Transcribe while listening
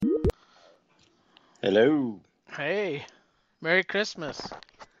Hello. Hey, Merry Christmas.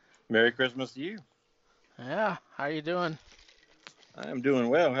 Merry Christmas to you. Yeah, how you doing? I'm doing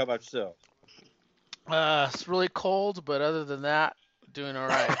well. How about yourself? It's really cold, but other than that, doing all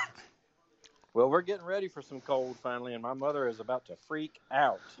right. Well, we're getting ready for some cold finally, and my mother is about to freak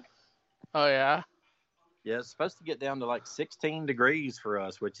out. Oh yeah, Yeah, it's supposed to get down to like 16 degrees for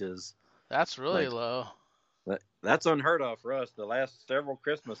us, which is that's really like low. that's unheard of for us. The last several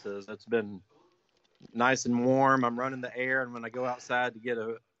Christmases, it's been nice and warm. I'm running the air, and when I go outside to get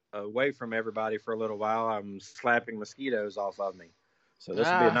away from everybody for a little while, I'm slapping mosquitoes off of me. So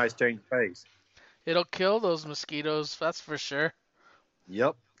this will be a Ah, nice change of pace. it'll kill those mosquitoes, that's for sure.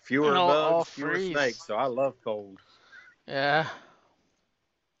 Yep, And fewer I'll bugs, fewer freeze. snakes. So I love cold. Yeah,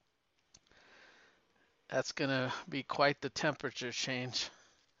 that's gonna be quite the temperature change.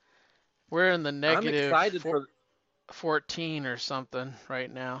 We're in the I'm negative excited for 14 or something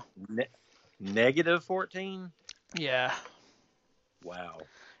right now. negative 14. Yeah, Wow.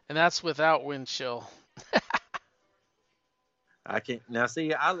 and that's without wind chill. I can't now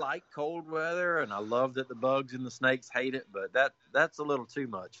see I like cold weather and I love that the bugs and the snakes hate it, but that's a little too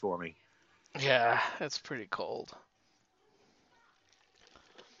much for me. Yeah, it's pretty cold.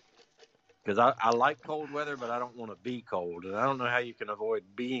 Because I like cold weather, but I don't want to be cold. And I don't know how you can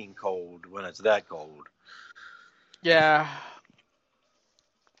avoid being cold when it's that cold. Yeah,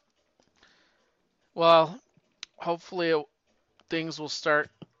 well, hopefully things will start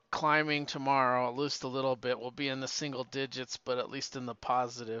climbing tomorrow, at least a little bit. We'll be in the single digits, but at least in the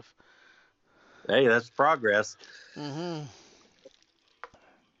positive. Hey, that's progress. Hmm.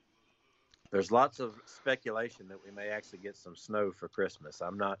 There's lots of speculation that we may actually get some snow for Christmas.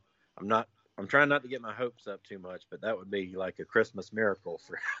 I'm not I'm trying not to get my hopes up too much, but that would be like a Christmas miracle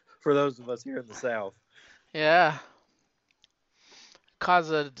for for those of us here in the South. Yeah, cause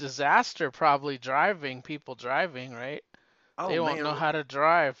a disaster probably driving, people driving, right? Oh They won't know man, how to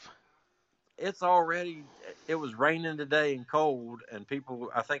drive. it's already it was raining today and cold, and people,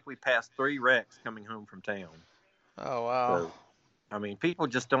 I think we passed 3 wrecks coming home from town. Oh wow. So I mean, people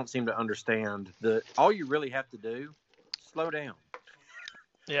just don't seem to understand that all you really have to do, slow down.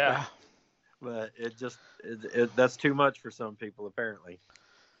 Yeah. But that's too much for some people apparently.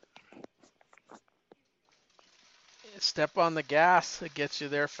 Step on the gas, it gets you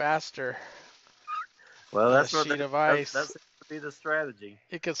there faster Well, on a that's what sheet of that ice. seems to be the strategy.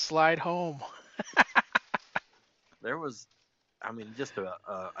 It could slide home. There was, I mean, just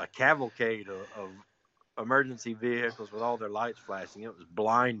a cavalcade of emergency vehicles with all their lights flashing. It was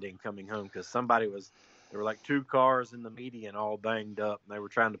blinding coming home because somebody was. There were like 2 cars in the median, all banged up, and they were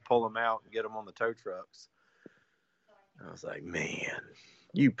trying to pull them out and get them on the tow trucks. I was like, man,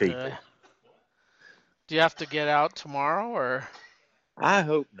 you Uh, people. do you have to get out tomorrow or? I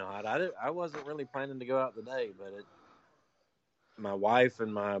hope not. I wasn't really planning to go out today, but my wife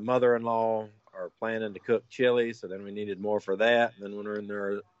and my mother-in-law are planning to cook chili, so then we needed more for that. And then when we're in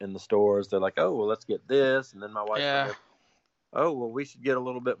there in the stores, they're like, "Oh, well, let's get this." And then my wife Yeah. remembered, "Oh, well, we should get a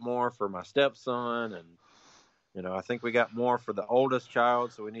little bit more for my stepson." And I think we got more for the oldest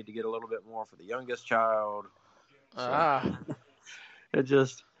child, so we need to get a little bit more for the youngest child. So Ah. it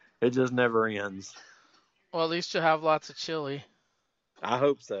just it just never ends. Well, at least you'll have lots of chili. I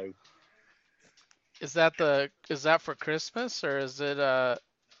hope so. Is that for Christmas or is it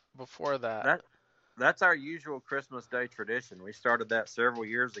before that? That that's our usual Christmas Day tradition. We started that several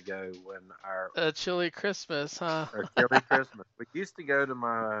years ago when A chili Christmas, huh? our chili Christmas. We used to go to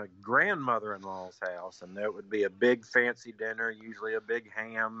my grandmother-in-law's house, and there would be a big fancy dinner, usually a big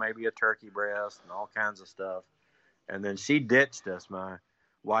ham, maybe a turkey breast, and all kinds of stuff. And then she ditched us. My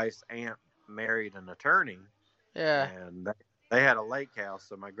wife's aunt married an attorney, Yeah. and they had a lake house.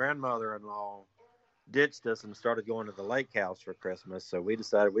 So my grandmother-in-law ditched us and started going to the lake house for Christmas. So we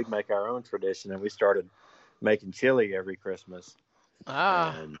decided we'd make our own tradition, and we started making chili every Christmas.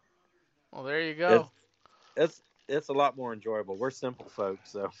 Ah. And Well, there you it's go. it's a lot more enjoyable. We're simple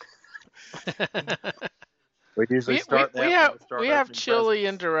folks, so we usually we we start we that when have we we start have opening chili presents.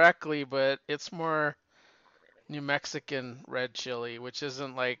 indirectly, but it's more New Mexican red chili, which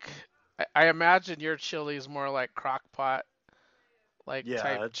isn't like I imagine your chili is more like crock pot like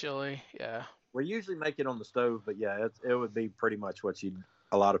type Yeah, chili. Yeah. we usually make it on the stove, but yeah, it would be pretty much what you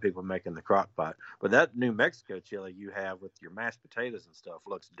a lot of people make in the crock pot. But that New Mexico chili you have with your mashed potatoes and stuff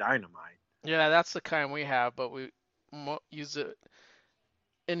looks dynamite. Yeah, that's the kind we have, but we use it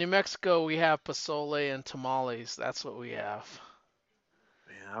in New Mexico. We have pozole and tamales. That's what we have,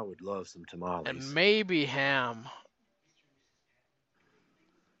 Man, I would love some and tamales. maybe ham.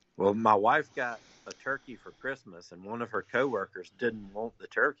 Well, my wife got a turkey for Christmas, and one of her coworkers didn't want the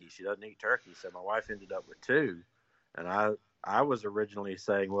turkey. She doesn't eat turkey, so my wife ended up with two. And I was originally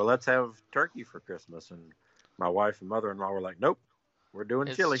saying, well, let's have turkey for Christmas, and my wife and mother-in-law were like, nope, we're doing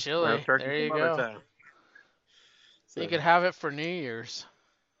It's chili. We'll have chili. turkey There you some other go. time. You So could have it for New Year's.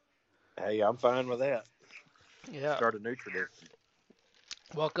 hey, I'm fine with that. Yeah. Start a new tradition.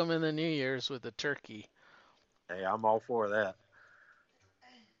 Welcome in the New Year's with the turkey. Hey, I'm all for that.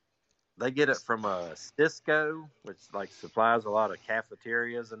 They get it from a Cisco, which like supplies a lot of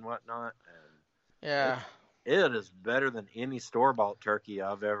cafeterias and whatnot, and Yeah. it is better than any store bought turkey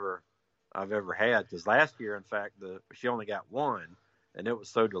I've ever had. Because last year, in fact, she only got one, and it was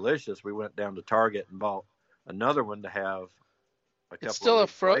so delicious. We went down to Target and bought another one to have a couple of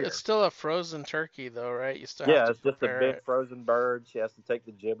weeks It's later. still a frozen turkey though, right? You still have Yeah, to it's just a prepare big it. frozen bird. She has to take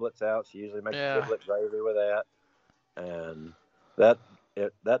the giblets out. She usually makes Yeah. giblet gravy with that, and that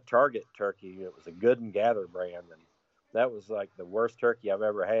that Target turkey, it was a Good and Gather brand, and that was like the worst turkey I've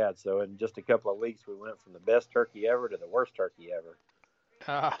ever had. So in just a couple of weeks, we went from the best turkey ever to the worst turkey ever.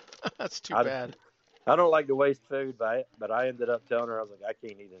 Ah, that's too I, bad. I don't like to waste food, but I ended up telling her, I was like, I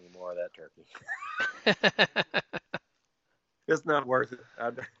can't eat any more of that turkey. It's not worth it.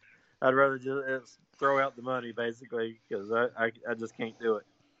 I'd rather just throw out the money basically because I just can't do it.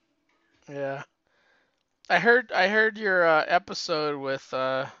 Yeah. I heard your episode with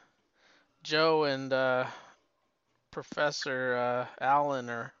Joe and Professor Allen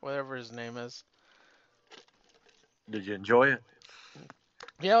or whatever his name is. Did you enjoy it?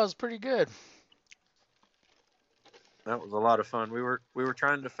 Yeah, it was pretty good. That was a lot of fun. We were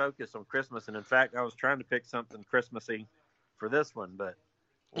trying to focus on Christmas, and in fact, I was trying to pick something Christmassy for this one, but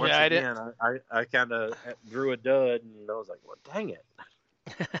once Yeah, I didn't. again, I kind of drew a dud, and I was like, well, dang it.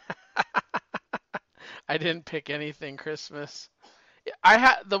 I didn't pick anything Christmas.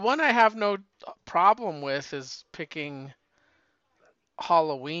 The one I have no problem with is picking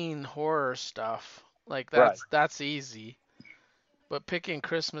Halloween horror stuff. Like Right. that's easy. But picking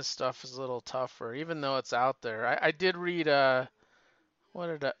Christmas stuff is a little tougher, even though it's out there. I did read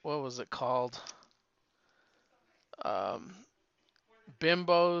what was it called? Um,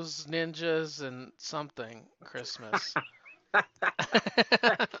 Bimbos, Ninjas, and something Christmas.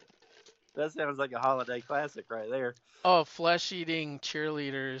 That sounds like a holiday classic right there. Oh, flesh-eating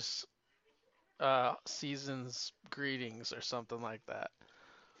cheerleaders, season's greetings or something like that.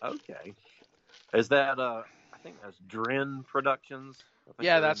 Okay. Is that I think that's Dren Productions. I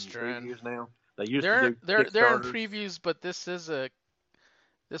think Yeah, they're that's in Dren. previews now. They used to do They're in Kickstarters. previews, but this was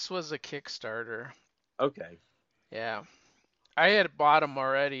a Kickstarter. Okay. Yeah, I had bought them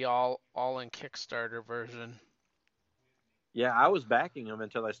already, all in Kickstarter version. Yeah, I was backing them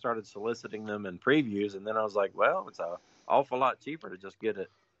until I started soliciting them in previews, and then I was like, well, it's a awful lot cheaper to just get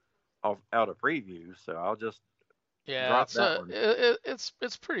it off out of previews, so I'll just Yeah, drop that one.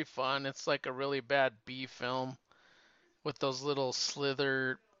 it's pretty fun. It's like a really bad B film with those little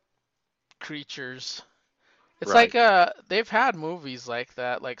slither creatures. It's Right. like they've had movies like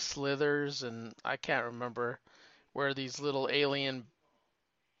that, like Slithers, and I can't remember where these little alien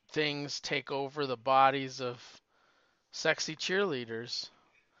things take over the bodies of sexy cheerleaders.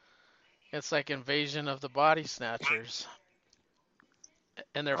 It's like Invasion of the Body Snatchers,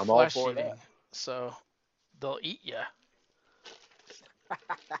 and they're I'm all flesh for that. eating, so they'll eat you.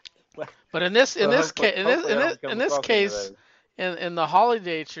 Well, But in this in well, this case hopefully I don't in come this across any of case, those. in the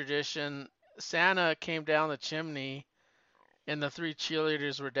holiday tradition, Santa came down the chimney, and the three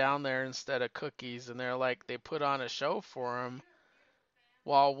cheerleaders were down there instead of cookies, and they're like they put on a show for him,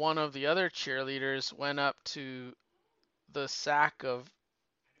 while one of the other cheerleaders went up to the sack of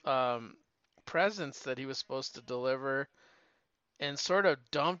um, presents that he was supposed to deliver and sort of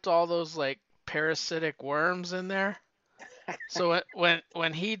dumped all those like parasitic worms in there. So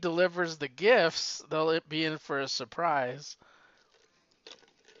when he delivers the gifts, they'll be in for a surprise.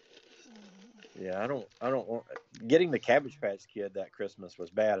 Yeah, I don't want getting the Cabbage Patch Kid that Christmas was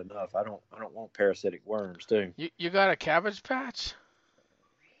bad enough. I don't want parasitic worms too. You got a Cabbage Patch?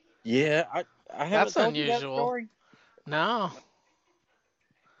 Yeah, I haven't That's told you that unusual. story. No,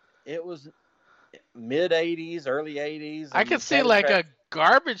 It was mid '80s, early '80s, I and could the see Cabbage like Patch. a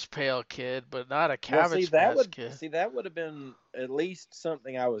Garbage Pail Kid, but not a Well, Cabbage Patch Kid. that would have been at least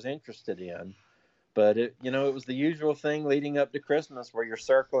something I was interested in. But it was the usual thing leading up to Christmas where you're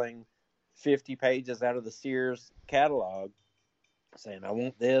circling 50 pages out of the Sears catalog, saying, "I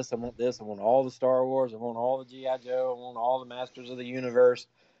want this, I want this, I want all the Star Wars, I want all the GI Joe, I want all the Masters of the Universe."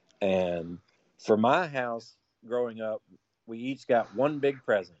 And for my house growing up, we each got one big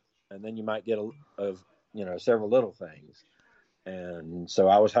present, and then you might get of several little things. And so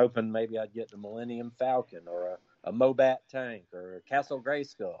I was hoping maybe I'd get the Millennium Falcon or a Mobat tank or a Castle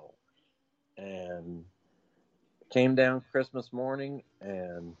Grayskull. And came down Christmas morning,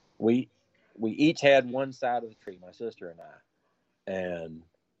 and we each had one side of the tree, my sister and I. And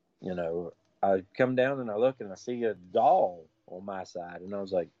you know, I come down and I look and I see a doll on my side, and I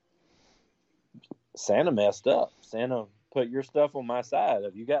was like, Santa messed up. Santa put your stuff on my side.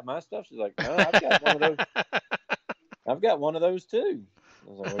 Have you got my stuff? She's like, no, I've got one of those. I've got one of those too. I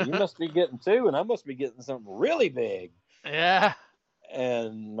was like, well, you must be getting two, and I must be getting something really big. Yeah.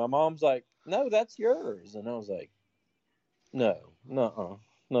 And my mom's like, no, that's yours. And I was like, no, no,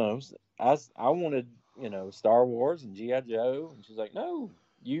 no. I wanted, Star Wars and GI Joe, and she's like, no,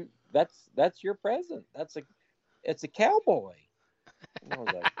 that's your present. It's a cowboy. And I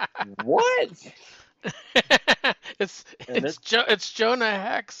was like, what? it's And it's Jonah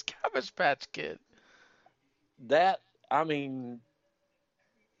Hex Cabbage Patch Kid. that I mean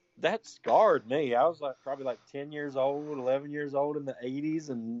that scarred me. I was probably 10 years old, 11 years old in the 80s,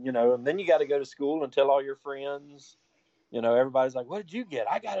 and and then you got to go to school and tell all your friends. Everybody's like, what did you get?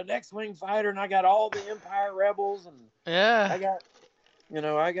 I got an X-Wing fighter, and I got all the Empire Rebels, and Yeah. I got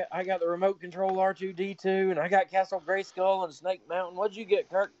I got the remote control R2D2, and I got Castle Grayskull and Snake Mountain. What'd you get,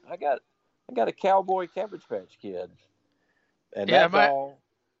 Kirk? I got a cowboy Cabbage Patch Kid. And Yeah, that doll,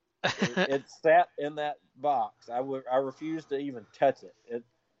 it sat in that box. I refused to even touch it. It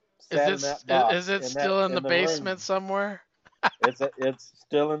sat in that box. Is it still in the basement somewhere? It's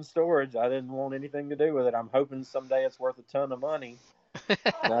still in storage. I didn't want anything to do with it. I'm hoping someday it's worth a ton of money.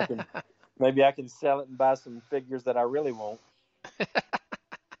 And maybe I can sell it and buy some figures that I really want.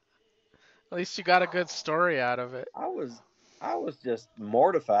 At least you got a good story out of it. I was just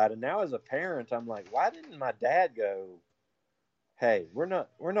mortified, and now as a parent, I'm like, why didn't my dad go, hey, we're not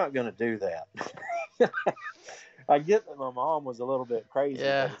going to do that? I get that my mom was a little bit crazy,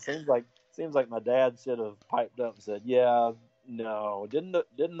 Yeah. but it seems like my dad should have piped up and said, yeah, no, didn't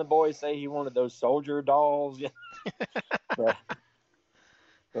the boy say he wanted those soldier dolls? but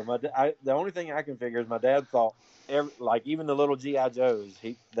the only thing I can figure is my dad thought even the little GI Joes,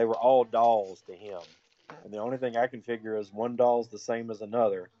 they were all dolls to him. And the only thing I can figure is one doll's the same as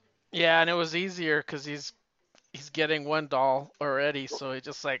another. Yeah, and it was easier because he's getting one doll already, so he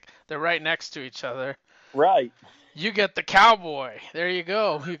just they're right next to each other. Right. You get the cowboy. There you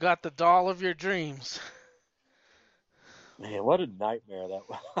go. You got the doll of your dreams. Man, what a nightmare that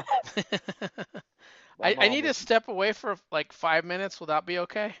was. I need to step away for 5 minutes. Will that be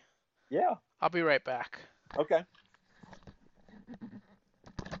okay? Yeah. I'll be right back. Okay.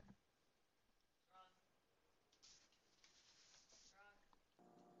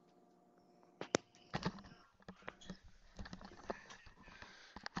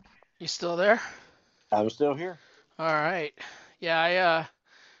 You still there? I'm still here. All right. Yeah,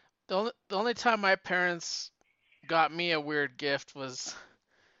 the only time my parents got me a weird gift was,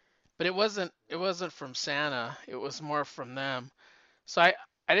 but it wasn't from Santa. It was more from them. So I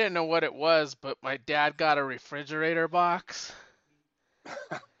didn't know what it was, but my dad got a refrigerator box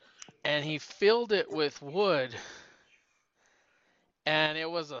and he filled it with wood, and it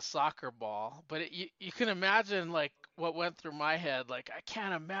was a soccer ball. But you can imagine what went through my head. I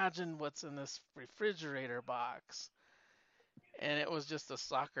can't imagine what's in this refrigerator box. And it was just a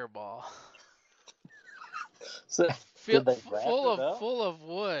soccer ball. So, did they wrap it up? Full of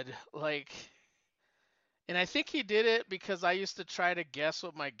wood, and I think he did it because I used to try to guess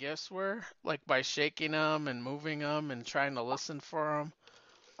what my gifts were, by shaking them and moving them and trying to listen for them.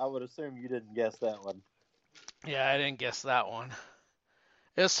 I would assume you didn't guess that one. Yeah, I didn't guess that one.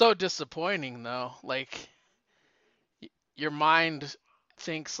 It was so disappointing though. Your mind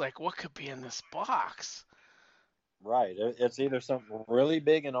thinks what could be in this box? Right. It's either something really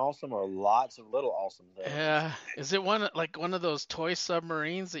big and awesome or lots of little awesome things. Yeah. Is it one of those toy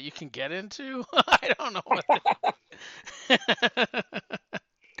submarines that you can get into? I don't know what.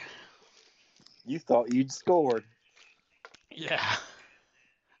 You thought you'd scored. Yeah.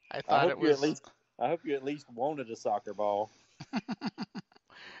 I thought it was. I hope you at least wanted a soccer ball.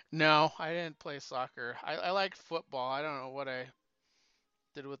 No, I didn't play soccer. I liked football. I don't know what I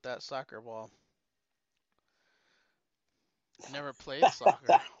did with that soccer ball. Never played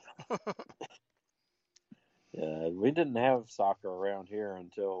soccer. Yeah, we didn't have soccer around here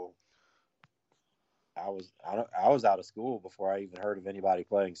until I was out of school before I even heard of anybody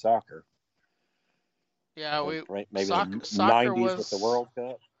playing soccer. Yeah, maybe soccer, the 90s soccer was, with the World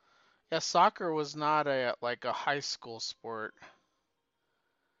Cup. Yeah, soccer was not a high school sport.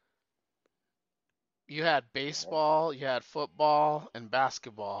 You had baseball, you had football, and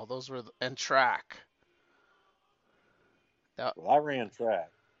basketball. Those were and track. Yeah, Well, I ran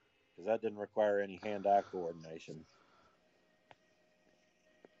track because that didn't require any hand-eye coordination.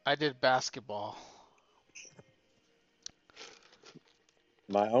 I did basketball.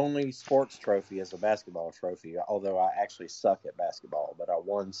 My only sports trophy is a basketball trophy, although I actually suck at basketball. But I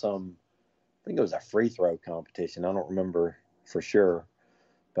won some, I think it was a free throw competition. I don't remember for sure.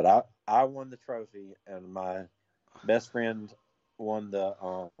 But I won the trophy, and my best friend won the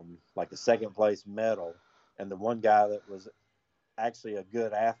like a second place medal, and the one guy that was actually a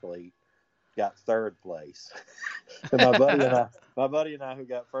good athlete got third place. And my buddy and I who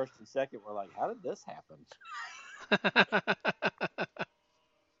got first and second were like, how did this happen?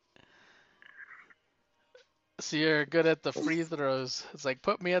 So you're good at the free throws. It's like,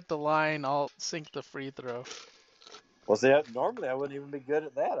 put me at the line, I'll sink the free throw. Well, see, normally I wouldn't even be good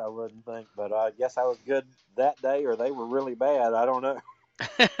at that, I wouldn't think. But I guess I was good that day, or they were really bad. I don't know.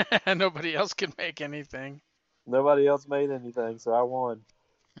 Nobody else can make anything. Nobody else made anything, so I won.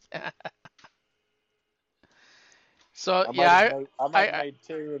 So I yeah, might have made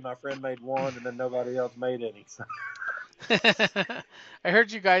two, and my friend made one, and then nobody else made any. So. I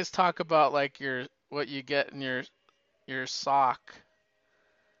heard you guys talk about like what you get in your sock.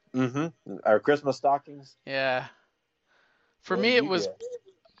 Mm-hmm. Our Christmas stockings. Yeah. For What me, did it you was get?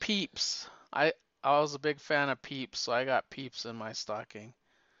 Peeps. I was a big fan of Peeps, so I got Peeps in my stocking.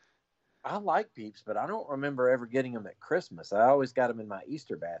 I like Peeps, but I don't remember ever getting them at Christmas. I always got them in my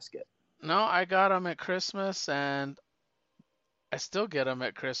Easter basket. No, I got them at Christmas, and I still get them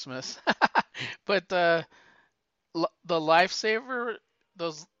at Christmas. But the Lifesaver,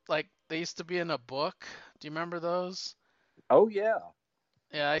 those like they used to be in a book. Do you remember those? Oh yeah.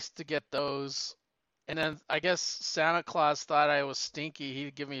 Yeah, I used to get those. And then I guess Santa Claus thought I was stinky.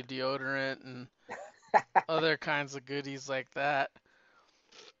 He'd give me deodorant and other kinds of goodies like that.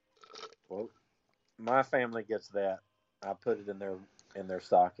 Well, my family gets that. I put it in their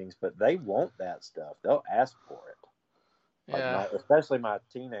stockings, but they want that stuff. They'll ask for it. Like Yeah. especially my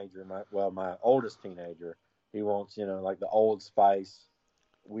teenager, my oldest teenager, he wants, like the Old Spice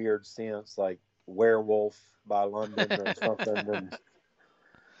weird scents like Werewolf by London or something. And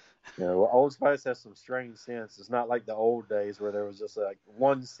Old Spice has some strange scents. It's not like the old days where there was just like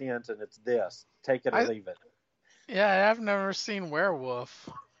one scent and it's this. Take it or I leave it. yeah, I've never seen Werewolf.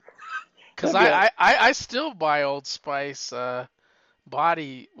 Cause They've got I still buy Old Spice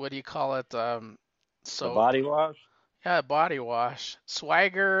body, what do you call it? the Soap. body wash. Yeah, body wash.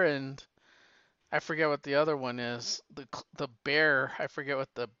 Swagger, and I forget what the other one is. The bear, I forget what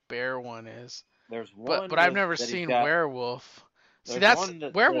the bear one is. There's But one I've never that he's seen got. Werewolf. See, There's that's one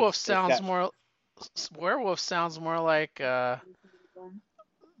that Werewolf it's sounds got. more Werewolf sounds more like the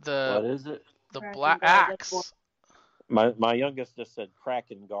What is it? the Black Axe. My youngest just said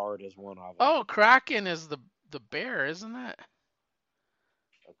Kraken Guard is one of them. Oh, Kraken is the bear, isn't it?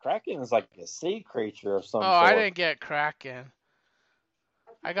 A Kraken is like a sea creature of some Oh, I sort. didn't get Kraken.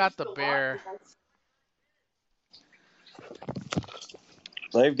 I got the bear.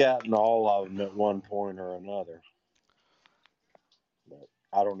 They've gotten all of them at one point or another. But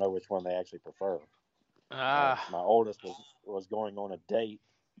I don't know which one they actually prefer. Ah. My oldest was going on a date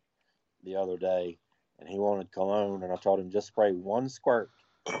the other day, and he wanted cologne, and I told him just spray one squirt.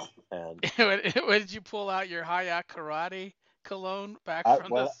 And When did you pull out your Hiya Karate cologne back from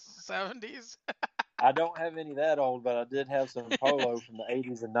the 70s? I don't have any that old, but I did have some Polo from the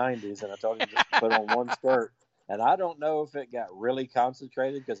 80s and 90s, and I told him just to put on one squirt. And I don't know if it got really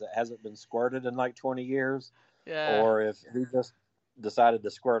concentrated because it hasn't been squirted in like 20 years, Yeah. or if he just decided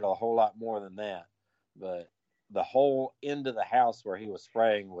to squirt a whole lot more than that. But the whole end of the house where he was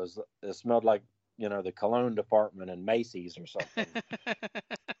spraying it smelled like, the cologne department in Macy's or something.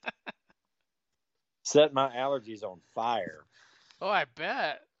 Set my allergies on fire. Oh, I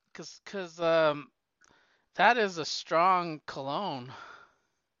bet. Cause that is a strong cologne.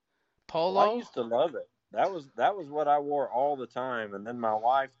 Well, I Polo? used to love it. That was what I wore all the time, and then my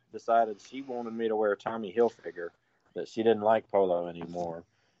wife decided she wanted me to wear Tommy Hilfiger, that she didn't like Polo anymore.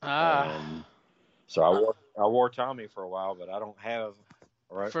 Ah. So I wore Tommy for a while, but I don't have.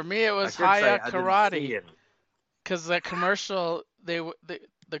 Right. For me, it was I Hiya didn't see Karate. it. Cause that commercial, the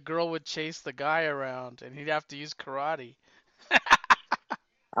girl would chase the guy around, and he'd have to use karate.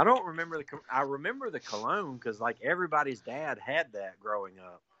 I don't remember I remember the cologne because like everybody's dad had that growing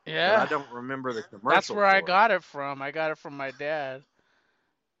up. Yeah. But I don't remember the commercial. That's where I got it from. I got it from my dad.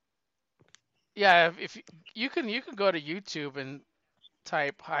 Yeah, if you can go to YouTube and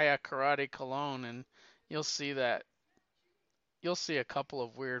type Hiya Karate cologne, and you'll see that. You'll see a couple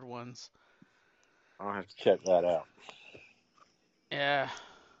of weird ones. I'll have to check that out. Yeah.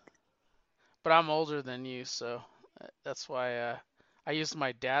 But I'm older than you, so That's why I used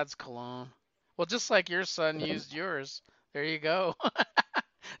my dad's cologne. Well, just like your son used yours. There you go.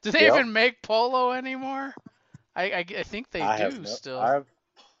 Do they Yep. even make Polo anymore? I think they I have do no still.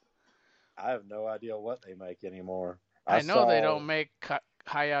 I have no idea what they make anymore. I I know they saw don't make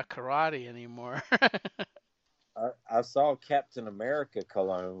Haya Karate anymore. I saw Captain America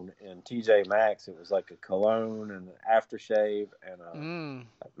cologne in TJ Maxx. It was like a cologne and an aftershave and mm.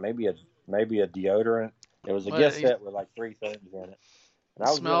 maybe a deodorant. It was a But gift set with like three things in it, and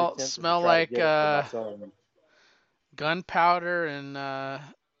I was really tempted to smell try to like get it for my son. gunpowder and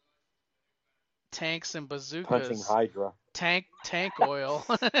tanks and Punching bazookas. Hydra. Tank oil.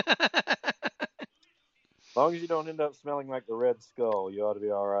 As long as you don't end up smelling like the Red Skull, you ought to be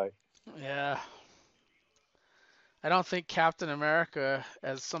all right. Yeah. I don't think Captain America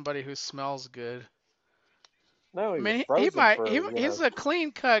as somebody who smells good. No, I he was mean, frozen for he's a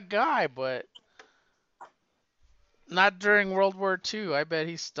clean cut guy, but not during World War II. I bet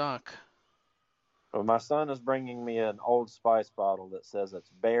he stunk. Well, my son is bringing me an Old Spice bottle that says it's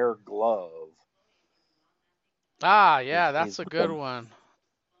Bear Glove. Ah, yeah, He's that's a good one.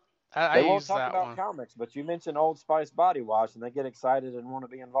 I They won't use talk that about one. comics, but you mention Old Spice body wash, and they get excited and want to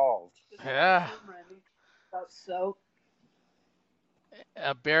be involved. Yeah. So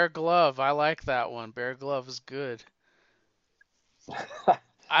A Bear Glove. I like that one. Bear Glove is good.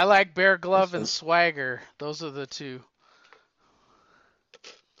 I like Bear Glove and Swagger. Those are the two.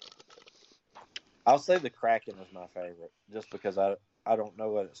 I'll say the Kraken is my favorite, just because I don't know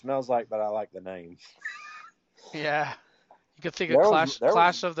what it smells like, but I like the name. Yeah. You could think of There was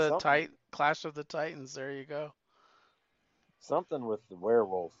Clash of the something Clash of the Titans. There you go. something with the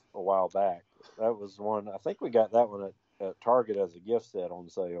werewolf a while back. That was one. I think we got that one at Target as a gift set on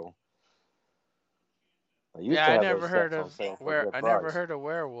sale. I used Yeah, to I have never those heard sets on of sale for a good I never price. heard of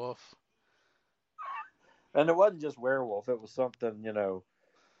werewolf. And it wasn't just werewolf; it was something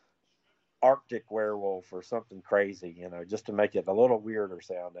Arctic werewolf or something crazy, just to make it a little weirder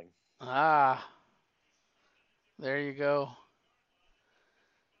sounding. Ah, there you go.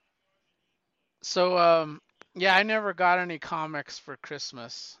 So yeah, I never got any comics for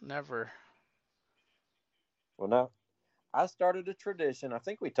Christmas. Never. Well, now I started a tradition. I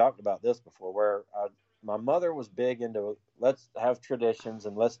think we talked about this before, where my mother was big into let's have traditions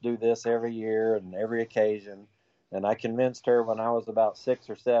and let's do this every year and every occasion. And I convinced her when I was about 6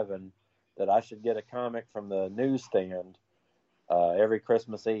 or 7 that I should get a comic from the newsstand every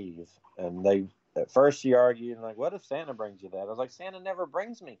Christmas Eve. And at first she argued, like, what if Santa brings you that? I was like, Santa never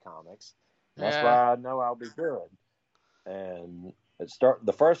brings me comics. And that's Yeah. why I know I'll be good. And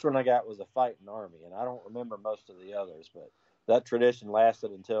the first one I got was a fighting army, and I don't remember most of the others, but that tradition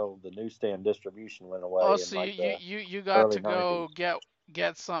lasted until the newsstand distribution went away Oh, in so like the you got early to '90s. go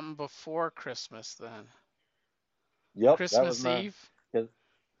get something before Christmas then. Yep, that was Christmas my. Eve? Cause,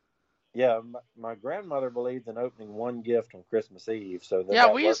 yeah, my grandmother believed in opening one gift on Christmas Eve, so Yeah, that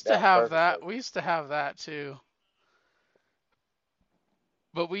we used worked to out have perfectly. that. We used to have that too.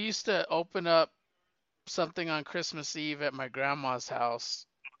 But we used to open up something on Christmas Eve at my grandma's house,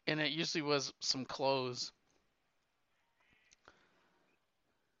 and it usually was some clothes.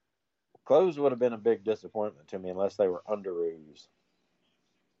 Clothes would have been a big disappointment to me unless they were underoos.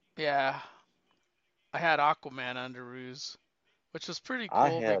 Yeah, I had Aquaman underoos, which was pretty I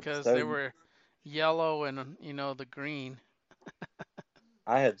cool had because they so were yellow and the green.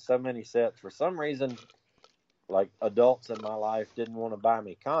 I had so many sets. For some reason, like adults in my life didn't want to buy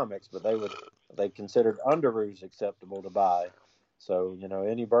me comics, but they considered underoos acceptable to buy. So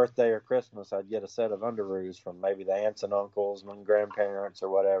any birthday or Christmas, I'd get a set of underoos from maybe the aunts and uncles and grandparents or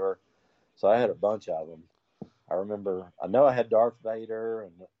whatever. So I had a bunch of them. I know I had Darth Vader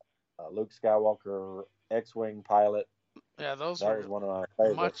and Luke Skywalker X-wing pilot. Yeah, those That was were one of my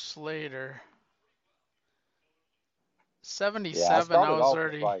favorites. much later. Yeah, I 77, started off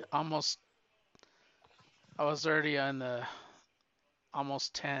with like I was already on the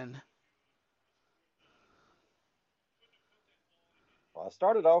almost 10. Well, I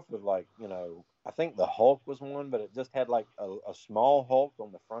started off with I think the Hulk was one, but it just had like a small Hulk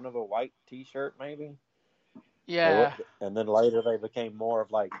on the front of a white T-shirt, maybe. Yeah. And then later they became more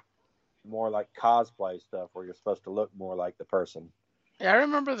like cosplay stuff, where you're supposed to look more like the person. Yeah, I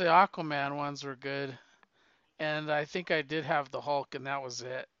remember the Aquaman ones were good. And I think I did have the Hulk, and that was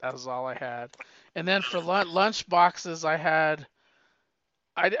it. That was all I had. And then for lunch boxes, I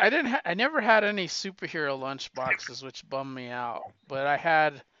never had any superhero lunch boxes, which bummed me out. But I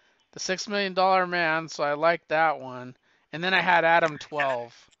had the $6 Million Man, so I liked that one. And then I had Adam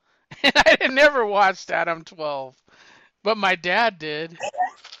 12, and I had never watched Adam 12, but my dad did.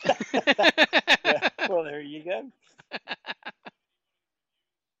 Yeah, well, there you go.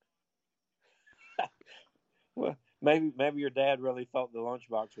 Well, maybe your dad really thought the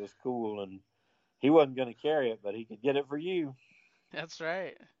lunchbox was cool and he wasn't going to carry it, but he could get it for you. That's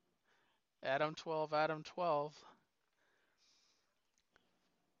right. Adam 12, Adam 12.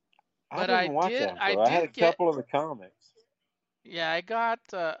 I But didn't watch Adam 12. I had a couple of the comics. yeah, I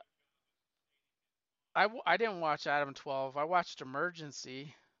didn't watch Adam 12. I watched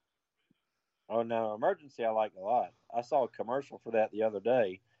Emergency. Oh no, Emergency I like a lot. I saw a commercial for that the other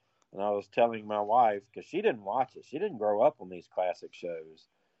day, and I was telling my wife because she didn't watch it. She didn't grow up on these classic shows,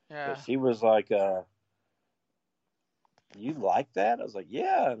 Yeah. but she was like, "You like that?" I was like,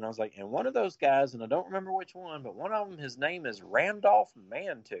 "Yeah," and I was like, "And one of those guys, and I don't remember which one, but one of them, his name is Randolph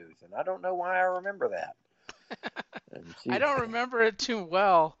Mantooth, and I don't know why I remember that." And I she, don't remember it too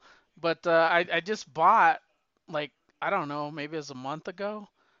well, but I just bought, like, I don't know, maybe it was a month ago.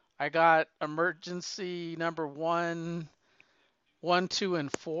 I got Emergency number 1, 1, 2,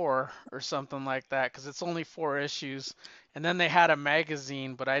 and 4 or something like that because it's only 4 issues. And then they had a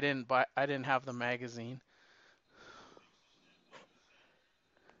magazine, but I didn't have the magazine.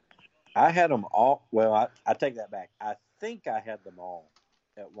 I had them all. Well, I take that back. I think I had them all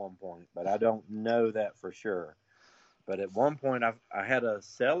at one point, but I don't know that for sure. But at one point, I had a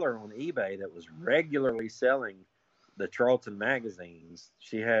seller on eBay that was regularly selling the Charlton magazines.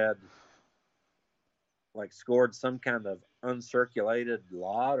 She had like scored some kind of uncirculated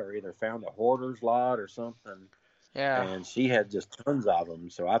lot or either found a hoarder's lot or something. Yeah. And she had just tons of them.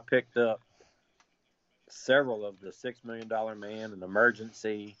 So I picked up several of the $6 Million Man and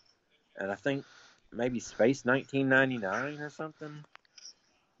Emergency, and I think maybe Space 1999 or something.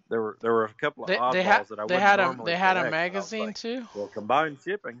 There were a couple of oddballs that I wouldn't normally they had a collect. But I was magazine like, too. well, combined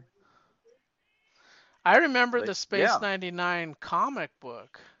shipping. I remember the Space Yeah, 99 comic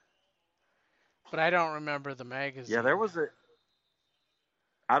book, but I don't remember the magazine. yeah. There was a.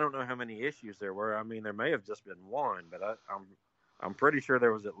 I don't know how many issues there were. I mean, there may have just been one, but I'm pretty sure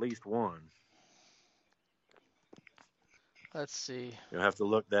there was at least one. Let's see. You'll have to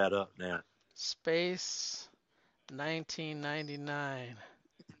look that up now. Space 1999.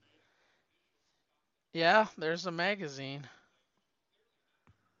 Yeah, there's a magazine.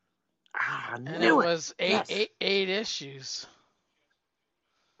 I And it knew it. was Yes. eight issues.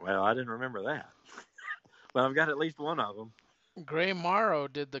 Well, I didn't remember that. But I've got at least one of them. Gray Morrow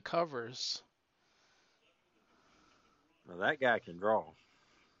did the covers. Now, that guy can draw.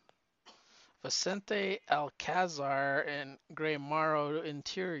 Vicente Alcazar and Gray Morrow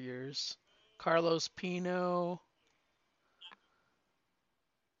interiors. Carlos Pino.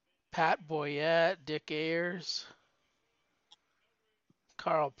 Pat Boyette, Dick Ayers.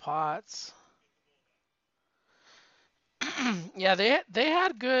 Carl Potts. Yeah, they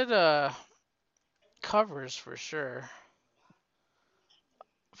had good covers for sure.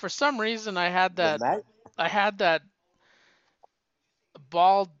 For some reason, I had that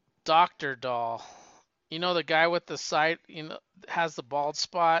bald doctor doll. You know, the guy with the side, has the bald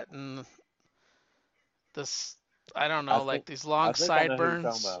spot and this, I don't know, like these long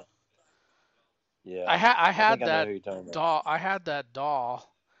sideburns. Yeah, I had I know that who you're talking about. doll. I had that doll.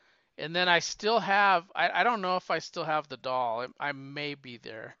 And then I still have, I don't know if I still have the doll. I may be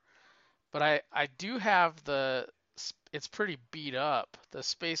there. But I do have it's pretty beat up, the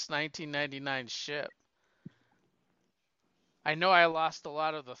Space 1999 ship. I know I lost a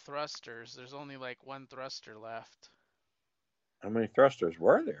lot of the thrusters. There's only like one thruster left. How many thrusters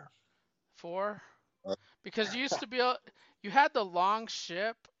were there? 4? Uh, Because you used to you had the long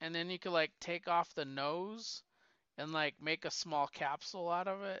ship, and then you could like take off the nose and like make a small capsule out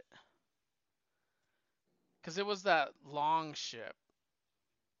of it. Because it was that long ship.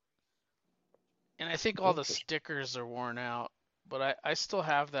 And I think all the stickers are worn out, but I still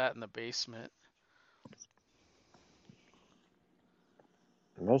have that in the basement.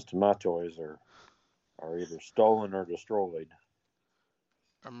 Most of my toys are either stolen or destroyed.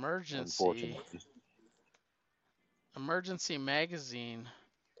 Emergency magazine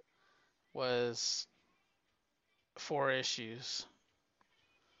was 4 issues.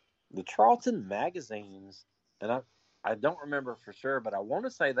 The Charlton magazines, and I don't remember for sure, but I want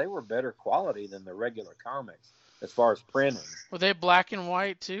to say they were better quality than the regular comics as far as printing. Were they black and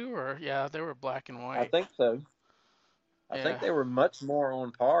white too, or yeah, they were black and white? I think so. I think they were much more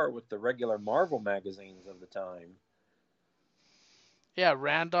on par with the regular Marvel magazines of the time. Yeah,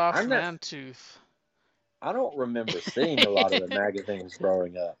 Randolph Mantooth. I don't remember seeing a lot of the magazines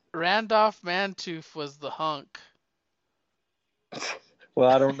growing up. Randolph Mantooth was the hunk. Well,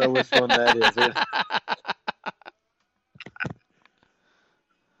 I don't know which one that is.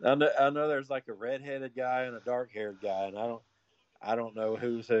 I know there's like a red-headed guy and a dark-haired guy, and I don't know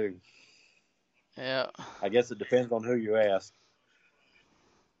who's who. Yeah. I guess it depends on who you ask.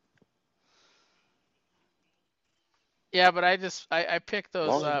 Yeah, but I picked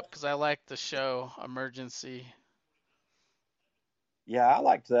those Long as, up because I like the show Emergency. yeah, I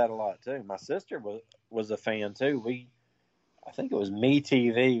liked that a lot too. My sister was a fan too. I think it was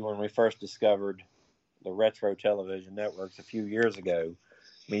MeTV when we first discovered the retro television networks a few years ago.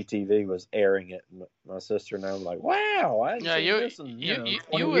 MeTV was airing it, and my sister and I were like, "Wow, I hadn't Yeah, seen this in you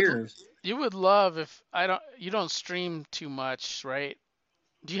 20 would years." love if you don't stream too much, right?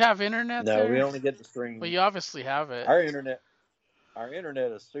 Do you have internet No, we there? only get to Well, stream you obviously have it. our internet. Our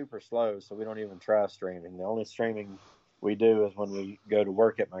internet is super slow, so we don't even try streaming. The only streaming we do is when we go to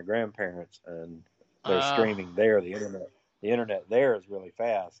work at my grandparents, and they're Uh, streaming there. The internet there is really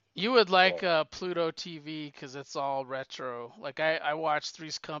fast. you would like But Pluto TV because it's all retro. Like I watched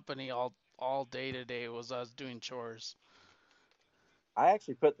Three's Company all day today was I was doing chores. I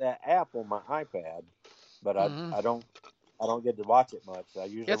actually put that app on my iPad, but Hmm. I don't get to watch it much. I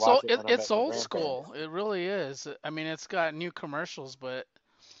usually watch it when I'm It's at my old grandparents. school. It really is. I mean, it's got new commercials, but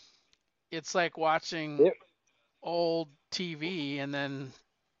it's like watching It old TV and then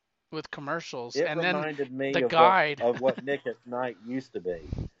with commercials it and then reminded the me guide. of what Nick at Night used to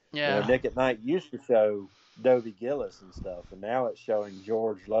be. You know, Yeah. Nick at Night used to show Dobie Gillis and stuff, and now it's showing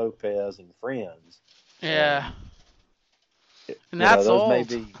George Lopez and friends. And Yeah. And that's those may old.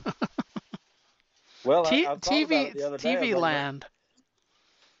 be. Well, I thought about it the other day. I was TV like, land.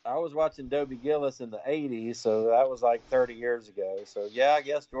 I was watching Dobie Gillis in the '80s, so that was like 30 years ago. So yeah, I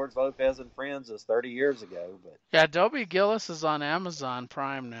guess George Lopez and Friends is 30 years ago. But Yeah, Dobie Gillis is on Amazon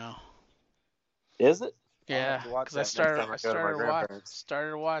Prime now. is it? I'll have Yeah, to watch because I that next started time I I go to my started grandparents.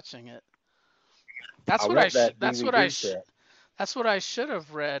 watching it. I want that DVD set. That's what I should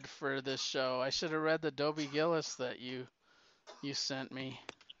have read for this show. I should have read the Dobie Gillis that you sent me.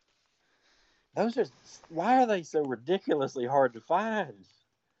 Those are why are they so ridiculously hard to find?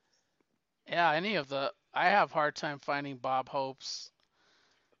 Yeah, I have hard time finding Bob Hope's,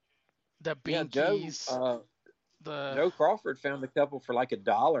 the Yeah, Binkies, the Joe Crawford found a couple for like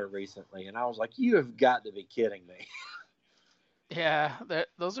 $1 recently, and I was like, "You have got to be kidding me!" yeah,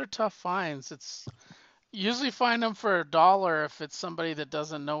 those are tough finds. It's usually find them for $1 if it's somebody that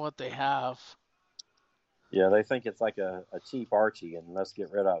doesn't know what they have. Yeah, they think it's like a cheap Archie, and let's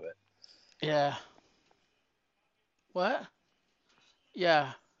get rid of it. Yeah. What?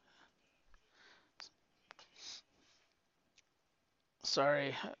 Yeah.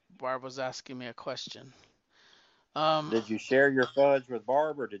 Sorry, Barb was asking me a question. Um, Did you share your fudge with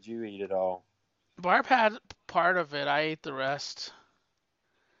Barb, or did you eat it all? Barb had part of it. I ate the rest.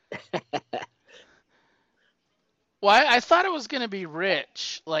 Well, I thought it was gonna be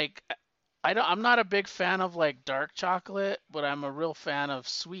rich. Like I'm not a big fan of like dark chocolate, but I'm a real fan of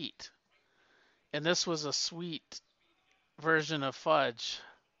sweet. And this was a sweet version of fudge,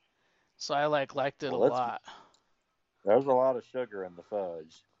 so I liked it a Well, lot. there's a lot of sugar in the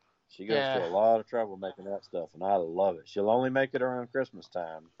fudge. She goes to Yeah. a lot of trouble making that stuff, and I love it. She'll only make it around Christmas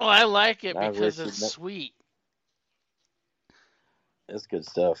time, Well, I like it and I wish because it's sweet. it's good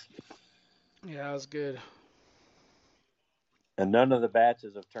stuff. Yeah, it was good. And none of the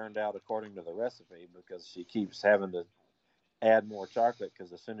batches have turned out according to the recipe because she keeps having to add more chocolate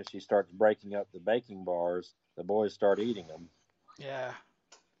because as soon as she starts breaking up the baking bars, the boys start eating them. Yeah.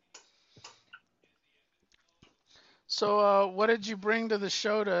 So, what did you bring to the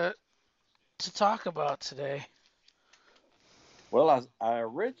show to talk about today? Well, I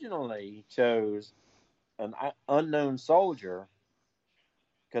originally chose an unknown soldier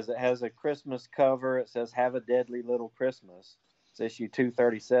because it has a Christmas cover. It says "Have a Deadly Little Christmas." It's issue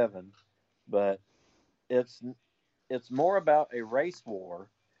 237, but it's more about a race war.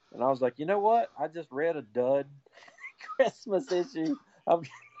 And I was like, you know what? I just read a dud Christmas issue. I'm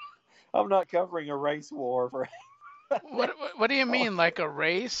I'm not covering a race war for. What do you mean, like a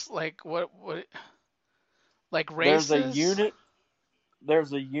race? Like what like There's a races? unit.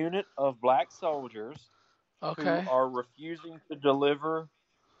 There's a unit of black soldiers who Okay. are refusing to deliver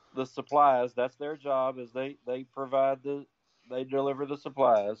the supplies. That's their job. Is they deliver the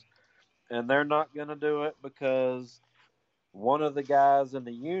supplies, and they're not going to do it because one of the guys in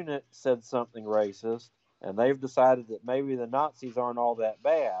the unit said something racist, and they've decided that maybe the Nazis aren't all that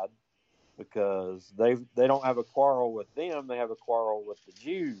bad because they don't have a quarrel with them. They have a quarrel with the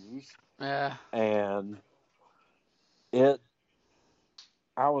Jews, Yeah. and it.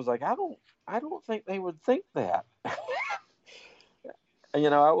 I was like, I don't think they would think that.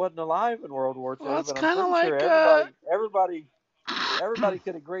 I wasn't alive in World War Well, II, it's but I'm kind of pretty sure like everybody everybody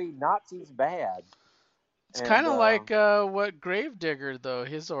could agree Nazis bad. It's And kind of like what Gravedigger, though,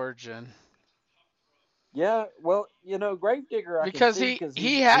 his origin. yeah, well, Gravedigger I can Because see because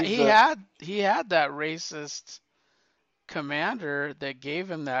he he's had he's he the had he had that racist commander that gave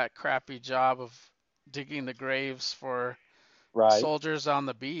him that crappy job of digging the graves for right. soldiers on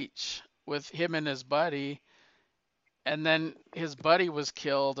the beach with him and his buddy, and then his buddy was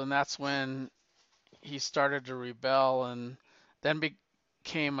killed, and that's when he started to rebel and then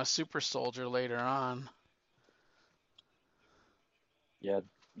became a super soldier later on. Yeah,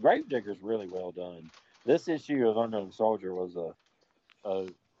 Gravedigger's really well done. This issue of Unknown Soldier was a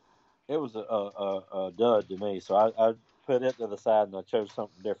it was a dud to me. So I put it to the side and I chose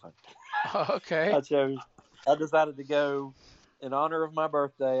something different. Okay. I decided to go in honor of my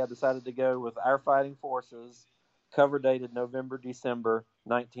birthday. I decided to go with Our Fighting Forces, cover dated November December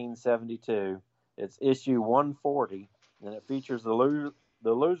 1972. It's issue 140, and it features the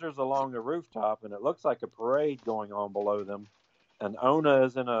losers along a rooftop, and it looks like a parade going on below them. And Ona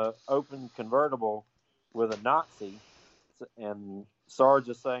is in a open convertible with a Nazi, and Sarge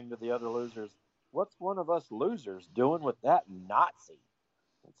is saying to the other losers, "What's one of us losers doing with that Nazi?"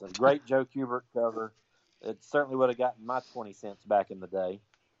 It's a great Joe Kubert cover. It certainly would have gotten my 20 cents back in the day.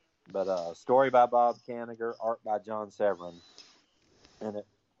 But story by Bob Kanigher, art by John Severin. And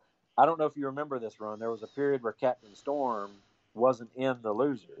I don't know if you remember this run. There was a period where Captain Storm wasn't in the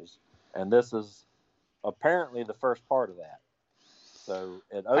losers, and this is apparently the first part of that. So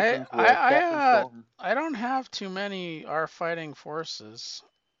it opens with Captain Storm. I don't have too many Our Fighting Forces.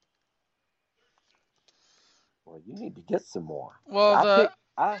 Well, you need to get some more. Well,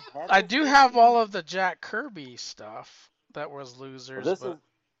 I do issue. have all of the Jack Kirby stuff that was losers. Well,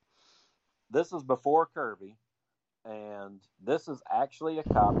 this is before Kirby, and this is actually a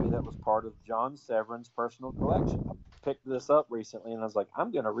copy that was part of John Severin's personal collection. I picked this up recently, and I was like,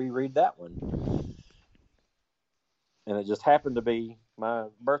 I'm going to reread that one. And it just happened to be my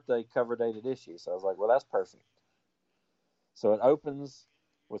birthday cover dated issue, so I was like, well, that's perfect. So it opens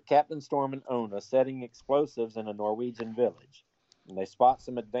with Captain Storm and Ona setting explosives in a Norwegian village. And they spot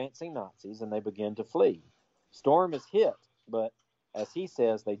some advancing Nazis, and they begin to flee. Storm is hit, but as he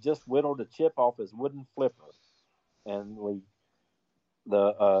says, they just whittled a chip off his wooden flipper. And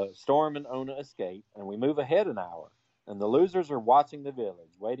Storm and Ona escape, and we move ahead an hour. And the losers are watching the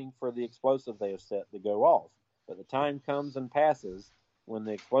village, waiting for the explosive they have set to go off. But the time comes and passes when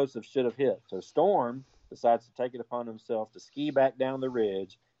the explosive should have hit. So Storm decides to take it upon himself to ski back down the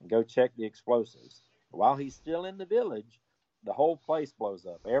ridge and go check the explosives. While he's still in the village, the whole place blows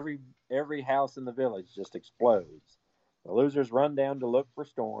up. Every house in the village just explodes. The losers run down to look for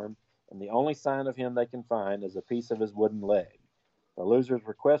Storm, and the only sign of him they can find is a piece of his wooden leg. The losers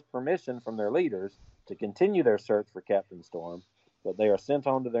request permission from their leaders to continue their search for Captain Storm, but they are sent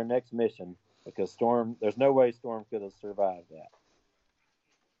on to their next mission because there's no way Storm could have survived that.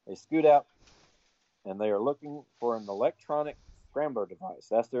 They scoot out, and they are looking for an electronic scrambler device.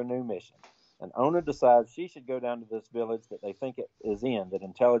 That's their new mission. And Ona decides she should go down to this village that they think it is in, that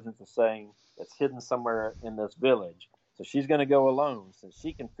intelligence is saying it's hidden somewhere in this village. So she's going to go alone since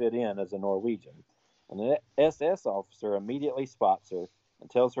she can fit in as a Norwegian. And the SS officer immediately spots her and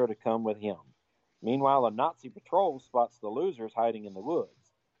tells her to come with him. Meanwhile, a Nazi patrol spots the losers hiding in the woods.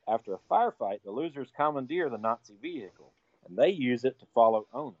 After a firefight, the losers commandeer the Nazi vehicle, and they use it to follow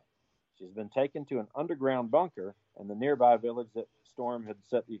Ona. She's been taken to an underground bunker in the nearby village that Storm had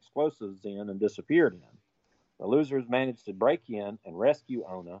set the explosives in and disappeared in. The losers manage to break in and rescue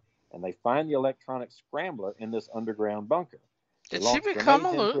Ona, and they find the electronic scrambler in this underground bunker. Did she become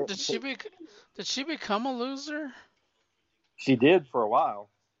a loser? Did she become a loser? She did for a while.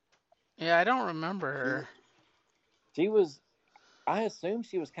 Yeah, I don't remember her. She was, I assume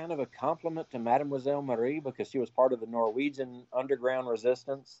she was kind of a compliment to Mademoiselle Marie because she was part of the Norwegian underground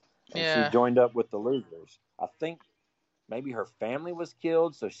resistance, and she joined up with the losers. I think maybe her family was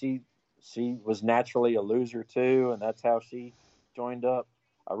killed, so she was naturally a loser too, and that's how she joined up.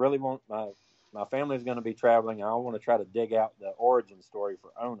 I really want my family's going to be traveling. I want to try to dig out the origin story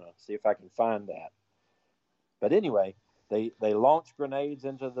for Ona, see if I can find that. But anyway, they launch grenades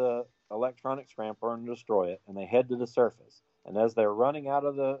into the electronic scrambler and destroy it, and they head to the surface. And as they're running out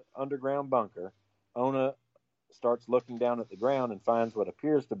of the underground bunker, Ona starts looking down at the ground and finds what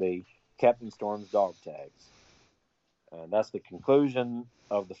appears to be Captain Storm's dog tags. And that's the conclusion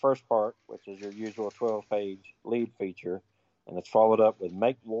of the first part, which is your usual 12-page lead feature. And it's followed up with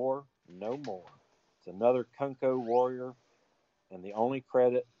Make War No More. It's another Kunko warrior, and the only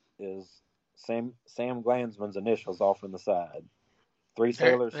credit is Sam Glanzman's initials off on the side. Three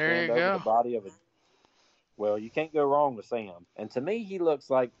sailors stand over the body of a... Well, you can't go wrong with Sam. And to me, he looks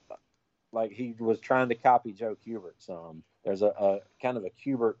like he was trying to copy Joe Kubert some. There's a kind of a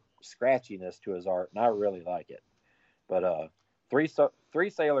Kubert scratchiness to his art, and I really like it. But three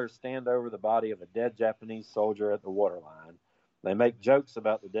sailors stand over the body of a dead Japanese soldier at the waterline. They make jokes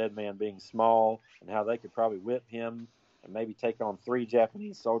about the dead man being small and how they could probably whip him and maybe take on 3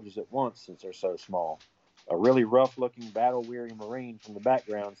 Japanese soldiers at once since they're so small. A really rough-looking, battle-weary Marine from the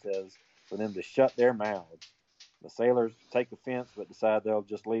background says for them to shut their mouths. The sailors take offense but decide they'll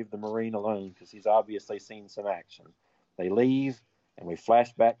just leave the Marine alone because he's obviously seen some action. They leave, and we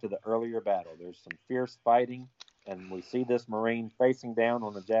flash back to the earlier battle. There's some fierce fighting, and we see this Marine facing down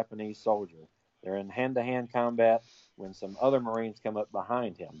on a Japanese soldier. They're in hand-to-hand combat when some other Marines come up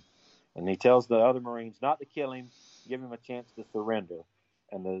behind him. And he tells the other Marines not to kill him, give him a chance to surrender.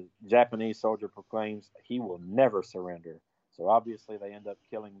 And the Japanese soldier proclaims he will never surrender. So obviously they end up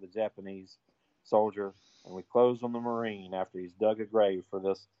killing the Japanese soldier, and we close on the Marine after he's dug a grave for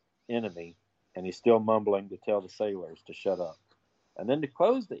this enemy, and he's still mumbling to tell the sailors to shut up. And then to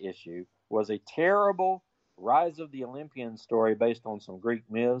close the issue was a terrible Rise of the Olympians story based on some Greek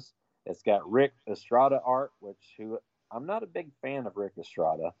myths. It's got Rick Estrada art, who I'm not a big fan of Rick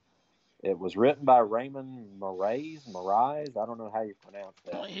Estrada. It was written by Raymond Moraes. I don't know how you pronounce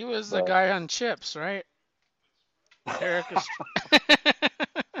that. Well, he was the guy on Chips, right? Eric Estrada.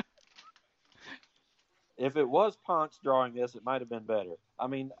 If it was Ponce drawing this, it might have been better. I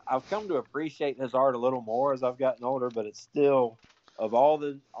mean, I've come to appreciate his art a little more as I've gotten older, but it's still, of all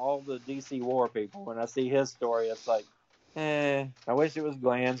the DC War people, when I see his story, it's like, I wish it was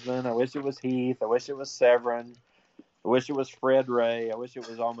Glansman. I wish it was Heath. I wish it was Severin. I wish it was Fred Ray. I wish it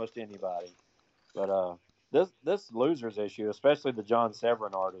was almost anybody. But this Losers issue, especially the John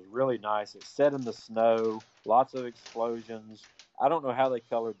Severin art, is really nice. It's set in the snow, lots of explosions. I don't know how they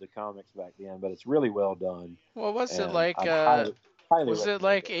colored the comics back then, but it's really well done. What was it And like? highly Was it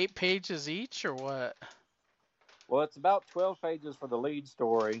like recommend 8 pages each or what? Well, it's about 12 pages for the lead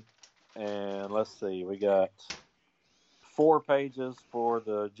story. And let's see, we got 4 pages for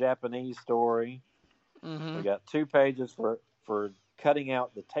the Japanese story. Mm-hmm. We got 2 pages for cutting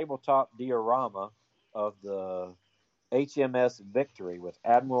out the tabletop diorama of the HMS Victory with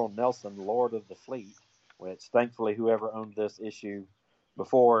Admiral Nelson, Lord of the Fleet, which thankfully whoever owned this issue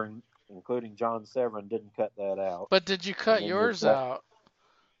before, including John Severin, didn't cut that out. But did you cut yours out?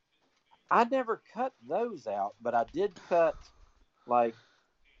 I never cut those out, but I did cut, I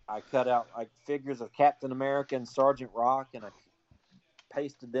cut out figures of Captain America and Sergeant Rock, and I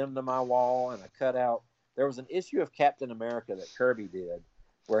pasted them to my wall, and I cut out, there was an issue of Captain America that Kirby did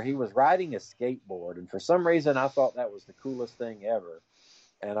where he was riding a skateboard, and for some reason I thought that was the coolest thing ever.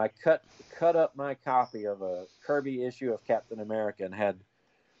 And I cut up my copy of a Kirby issue of Captain America and had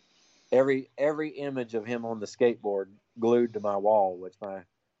every image of him on the skateboard glued to my wall, which my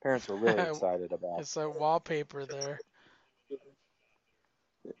parents were really excited about. It's like wallpaper there.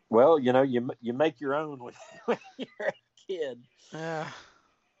 Well, you make your own when you're a kid. Yeah.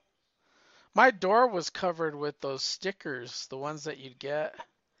 My door was covered with those stickers, the ones that you'd get.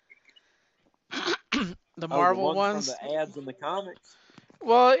 The Marvel ones from the ads in the comics.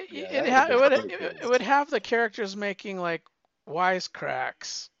 Well, it would have the characters making like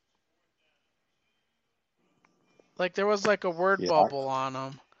wisecracks. Like there was like a word bubble on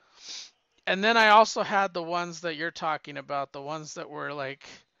them. And then I also had the ones that you're talking about, the ones that were like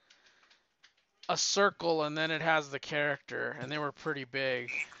a circle and then it has the character, and they were pretty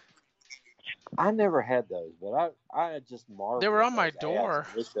big. I never had those, but I just marveled. They were on my door.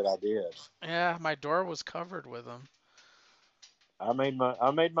 I wish that I did. Yeah, my door was covered with them. I made my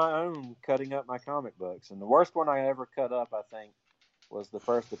own cutting up my comic books, and the worst one I ever cut up, I think, was the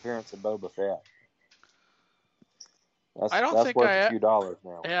first appearance of Boba Fett. That's worth a few dollars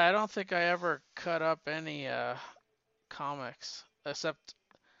now. Yeah, I don't think I ever cut up any comics except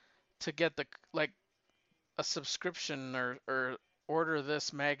to get a subscription or order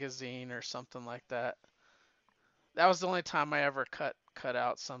this magazine or something like that. That was the only time I ever cut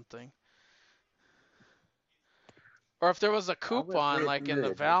out something. Or if there was a coupon like in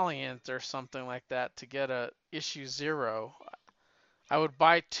the Valiant or something like that to get a issue 0, I would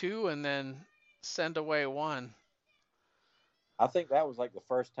buy 2 and then send away 1. I think that was like the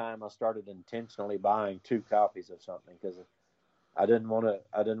first time I started intentionally buying 2 copies of something because I didn't want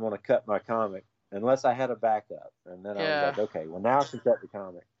to cut my comic unless I had a backup, and then I was like, okay, well now I can cut the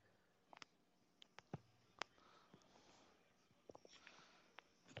comic.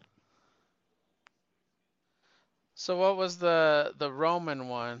 So what was the Roman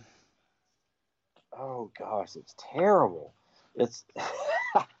one? Oh gosh, it's terrible. It's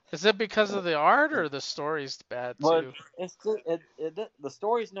Is it because of the art or the story's bad Well, too? the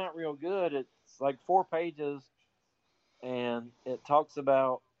story's not real good. It's like 4 pages, and it talks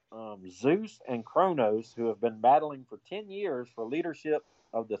about Zeus and Kronos, who have been battling for 10 years for leadership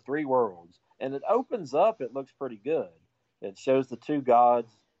of the three worlds. And it opens up. It looks pretty good. It shows the two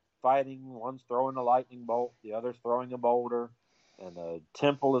gods fighting. One's throwing a lightning bolt, the other's throwing a boulder, and the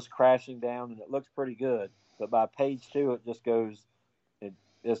temple is crashing down. And it looks pretty good. But by page 2, it just goes.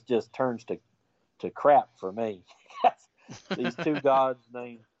 It just turns to crap for me. These two gods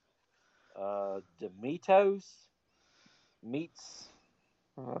named Demetos meets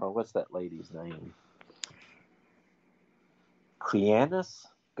what's that lady's name? Cleanus,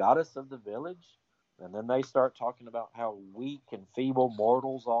 goddess of the village. And then they start talking about how weak and feeble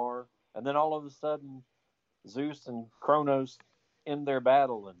mortals are. And then all of a sudden, Zeus and Kronos end their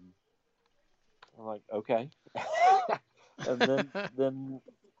battle. And I'm like, okay. And then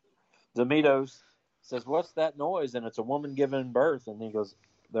Demetos says, "What's that noise?" And it's a woman giving birth. And he goes,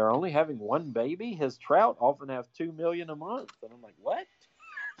 "They're only having one baby? His trout often have 2 million a month." And I'm like, what?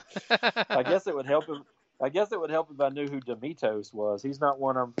 I guess it would help him. I guess it would help if I knew who Demetos was. He's not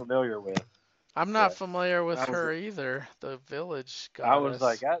one I'm familiar with. I'm not But familiar with I was, her either. The village I was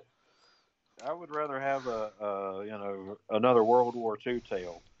goddess. like, I would rather have another World War II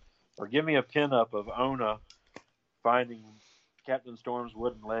tale, or give me a pinup of Ona finding Captain Storm's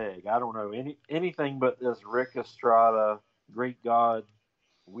wooden leg. I don't know anything but this Rick Estrada Greek god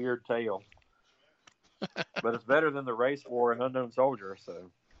weird tale. But it's better than the race war and Unknown Soldier.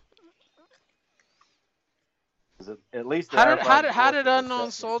 So at least the How air did how fighting did how did forces are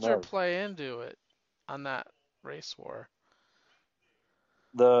Unknown set in the Soldier snow. play into it on that race war?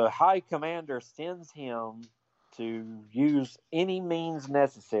 The High Commander sends him to use any means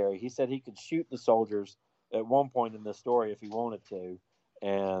necessary. He said he could shoot the soldiers at one point in the story if he wanted to,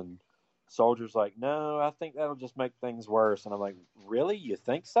 and soldiers like, no, I think that'll just make things worse. And I'm like, really? You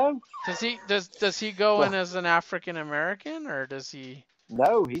think so? Does he go in Well, as an African American or does he?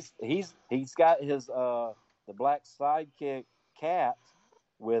 no, he's got his the black sidekick Cat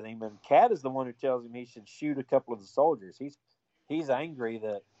with him, and Cat is the one who tells him he should shoot a couple of the soldiers. He's angry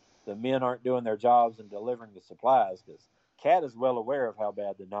that the men aren't doing their jobs and delivering the supplies, because Cat is well aware of how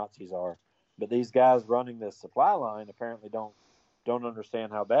bad the Nazis are, but these guys running this supply line apparently don't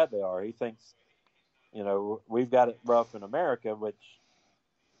understand how bad they are. He thinks, we've got it rough in America, which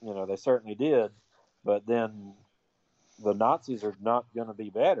they certainly did, but then the Nazis are not going to be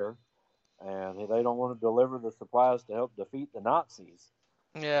better, and they don't want to deliver the supplies to help defeat the Nazis.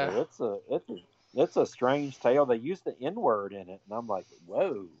 Yeah, So it's a strange tale. They used the N word in it, and I'm like,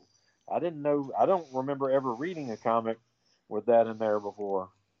 whoa! I didn't know. I don't remember ever reading a comic with that in there before.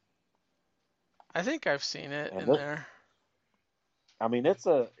 I think I've seen it And in this, there. I mean, it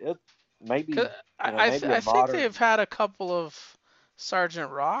 'Cause maybe I maybe a I think modern, they've had a couple of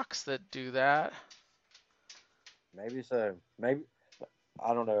Sergeant Rocks that do that, maybe so, maybe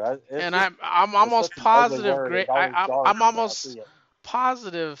I don't know. It's and just I'm it's almost such an ugly positive. word. Great, It always jars I'm me when I almost see it.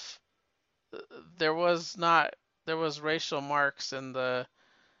 positive there was not there was racial marks in the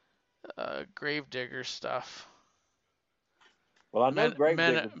Gravedigger stuff. Well, I know Men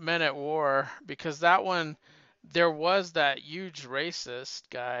Gravedigger. Men at War, because that one there was that huge racist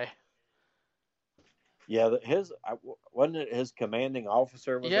guy. Yeah, wasn't it his commanding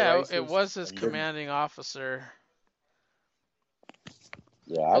officer was a Yeah, it racist was his and didn't. commanding officer.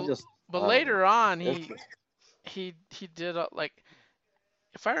 Yeah, But but I don't know. later on It's he did like,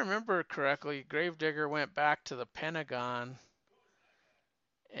 if I remember correctly, Gravedigger went back to the Pentagon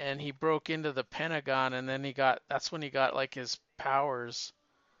and he broke into the Pentagon, and then that's when he got like his powers.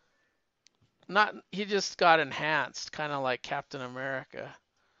 Not He just got enhanced, kind of like Captain America.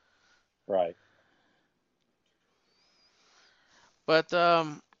 right. But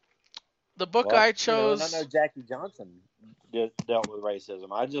the book Well, I and I know chose, Jackie Johnson dealt with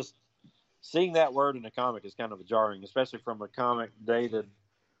racism. I just seeing that word in a comic is kind of jarring, especially from a comic dated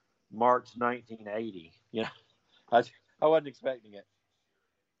March 1980. I I wasn't expecting it.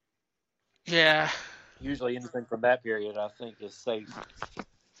 yeah, Usually, anything from that period, I think, is safe.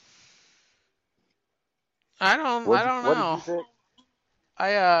 I don't What did know. you pick?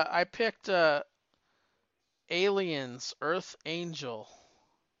 I picked Aliens, Earth Angel.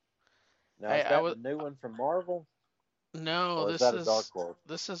 Now, I is I that was the new one from Marvel, No, or is that a Dark Horse?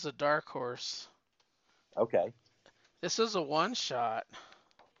 this is a Dark Horse. Okay. This is a one shot.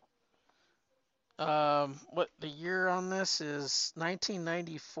 What the year on this is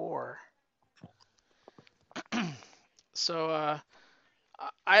 1994. So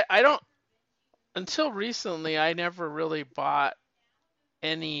I don't, until recently I never really bought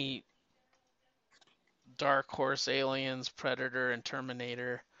any Dark Horse Aliens, Predator, and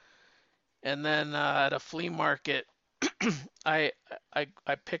Terminator. And then at a flea market, I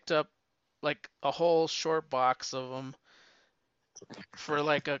I picked up like a whole short box of them for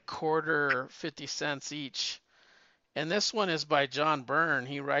like a quarter, 50 cents each. And this one is by John Byrne.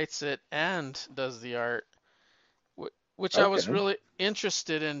 He writes it and does the art, which I was Okay. really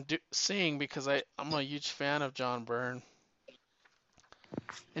interested in seeing because I'm a huge fan of John Byrne.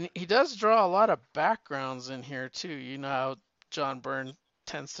 And he does draw a lot of backgrounds in here too. You know how John Byrne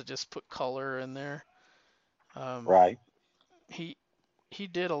tends to just put color in there. Right. He he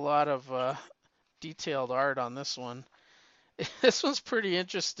did a lot of detailed art on this one. This one's pretty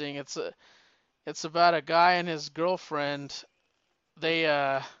interesting. It's about a guy and his girlfriend.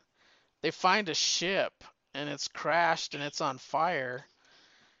 They find a ship and it's crashed and it's on fire.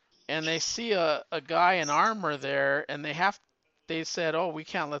 And they see a guy in armor there and they said, "Oh, we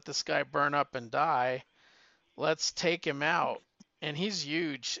can't let this guy burn up and die. Let's take him out." And he's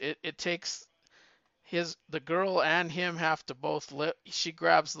huge. It takes the girl and him have to both lift. She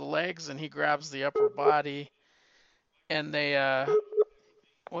grabs the legs and he grabs the upper body. And they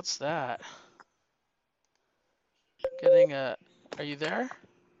what's that? Are you there?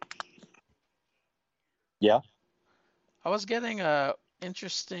 Yeah. I was getting a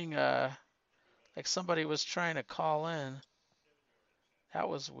interesting like somebody was trying to call in. That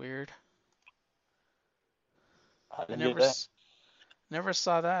was weird. I I didn't get that. never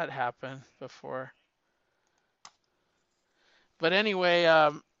saw that happen before. But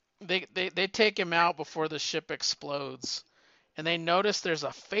anyway, they take him out before the ship explodes, and they notice there's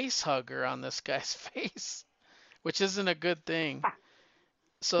a face hugger on this guy's face, which isn't a good thing.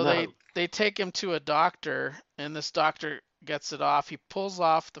 So No. they take him to a doctor, and this doctor gets it off. He pulls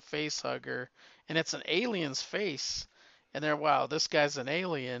off the face hugger, and it's an alien's face. And they're, wow, this guy's an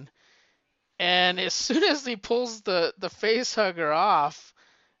alien. And as soon as he pulls the face hugger off,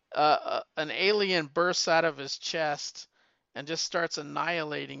 an alien bursts out of his chest and just starts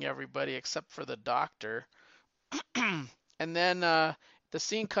annihilating everybody except for the doctor. And then the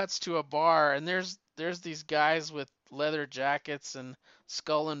scene cuts to a bar, and there's these guys with leather jackets and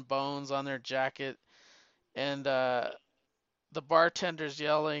skull and bones on their jacket, and the bartender's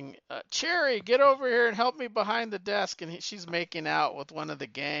yelling, "Cherry, get over here and help me behind the desk," and she's making out with one of the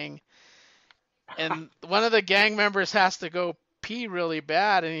gang, and one of the gang members has to go pee really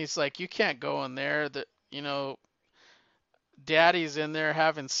bad, and he's like, "You can't go in there. Daddy's in there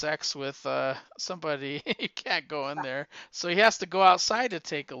having sex with somebody. You can't go in there." So he has to go outside to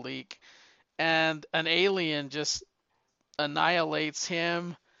take a leak, and an alien just annihilates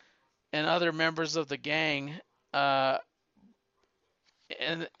him and other members of the gang.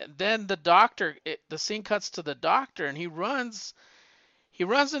 And then the scene cuts to the doctor, and he runs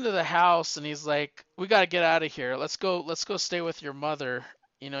into the house, and he's like, "We got to get out of here. Let's go stay with your mother."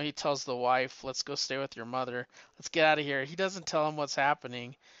 He tells the wife, "Let's go stay with your mother. Let's get out of here." He doesn't tell him what's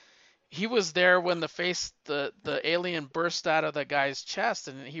happening. He was there when the alien burst out of the guy's chest,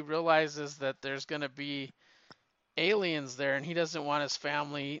 and he realizes that there's going to be aliens there, and he doesn't want his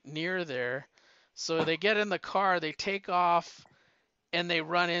family near there. So they get in the car, they take off, and they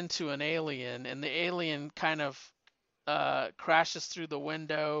run into an alien, and the alien kind of crashes through the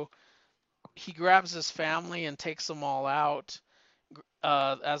window. He grabs his family and takes them all out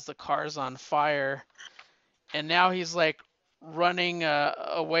as the car's on fire. And now he's like running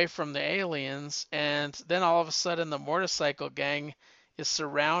away from the aliens, and then all of a sudden the motorcycle gang is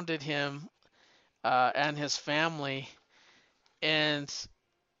surrounded him and his family, and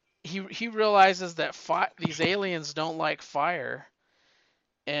he realizes that these aliens don't like fire,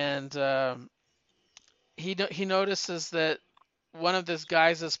 and he notices that one of these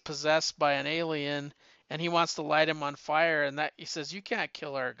guys is possessed by an alien, and he wants to light him on fire, and that he says, "You can't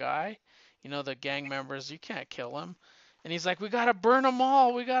kill our guy." The gang members, "You can't kill him." And he's like, "We gotta burn them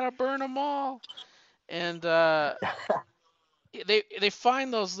all. We gotta burn them all." And they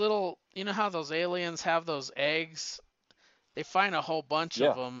find those little, how those aliens have those eggs. They find a whole bunch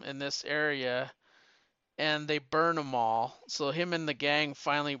of them in this area, and they burn them all. So him and the gang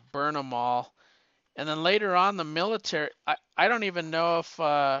finally burn them all. And then later on, the military, I don't even know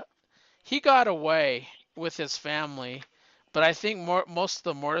if he got away with his family, but I think most of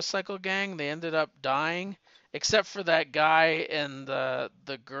the motorcycle gang, they ended up dying, except for that guy and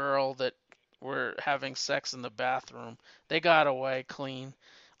the girl that were having sex in the bathroom. They got away clean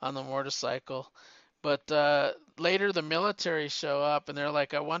on the motorcycle. But later the military show up, and they're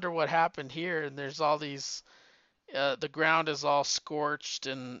like, "I wonder what happened here." And there's all these, the ground is all scorched,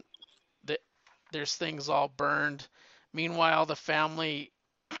 and there's things all burned. Meanwhile, the family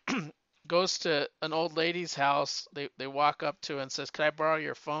goes to an old lady's house. They walk up to and says, "Can I borrow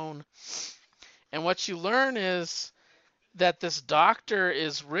your phone?" And what you learn is that this doctor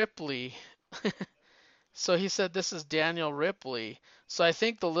is Ripley. So he said, "This is Daniel Ripley." So I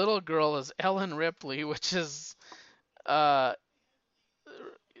think the little girl is Ellen Ripley, which is uh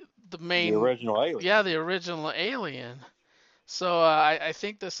the The main, original alien. yeah, the original alien. So I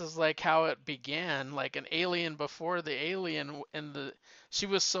think this is like how it began, like an alien before the alien, and she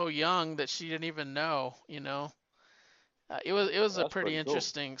was so young that she didn't even know, you know. It was Well, a that's pretty pretty cool.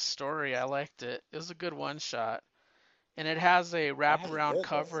 interesting story. I liked it. It was a good one shot, and it has a I haven't wraparound read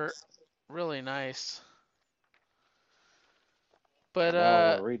that. cover, really nice. But Now I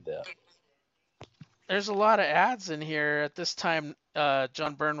want to read that. there's a lot of ads in here. At this time,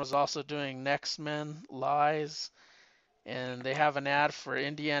 John Byrne was also doing Next Men Lies, and they have an ad for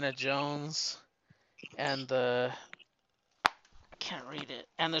Indiana Jones and the I can't read it,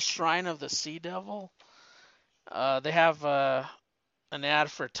 and the Shrine of the Sea Devil. They have an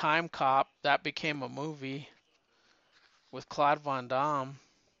ad for Time Cop that became a movie with Claude Van Damme.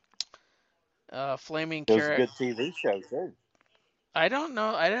 Flaming It was a Carrot. good TV show too. I don't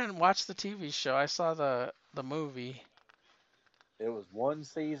know. I didn't watch the TV show. I saw the movie. It was one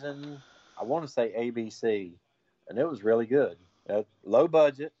season. I want to say ABC, and it was really good. Low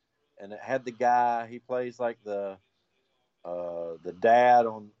budget, and it had the guy. He plays like the dad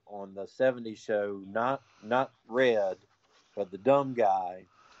on the '70s show. Not Red, but the dumb guy.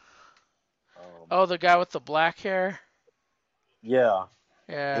 Oh, the guy with the black hair. Yeah,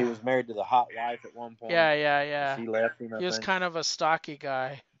 he Yeah. was married to the hot wife at one Yeah, point. yeah, And yeah. she left him, I He was think. kind of a stocky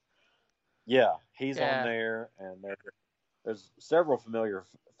guy. Yeah, he's on Yeah. there, and there's several familiar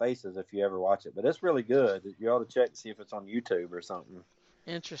faces if you ever watch it. But it's really good. You ought to check to see if it's on YouTube or something.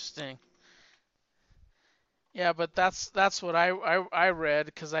 Interesting. Yeah, but that's what I read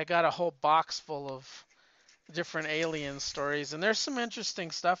because I got a whole box full of different alien stories, and there's some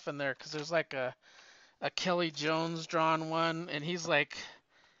interesting stuff in there because there's like a Kelly Jones drawn one, and he's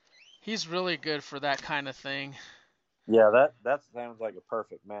really good for that kind of thing. Yeah, that sounds like a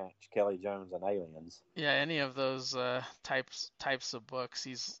perfect match. Kelly Jones and aliens. Yeah, any of those types of books,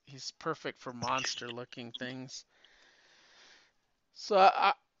 he's perfect for monster looking things. So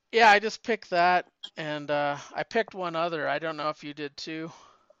yeah, I just picked that, and I picked one other. I don't know if you did too.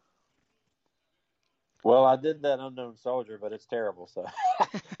 Well, I did that Unknown Soldier, but it's terrible. So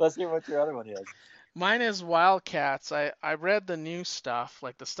let's hear what your other one is. Mine is Wildcats. I read the new stuff,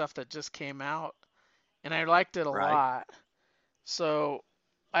 like the stuff that just came out, and I liked it a Right. lot. So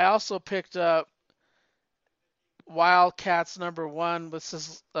I also picked up Wildcats #1. This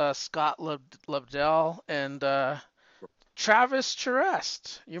is Scott Lobdell and Travis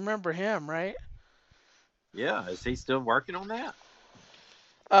Charest. You remember him, right? Yeah, is he still working on that?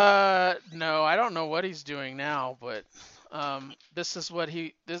 No, I don't know what he's doing now, but this is what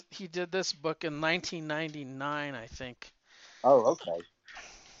he did this book in 1999, I think. Oh, okay.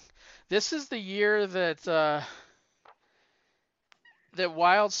 This is the year that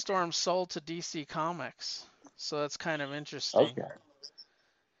Wildstorm sold to DC Comics, so that's kind of interesting. Okay.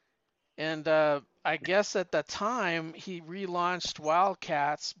 And I guess at the time he relaunched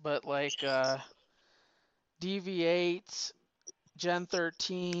Wildcats, but like DV8, Gen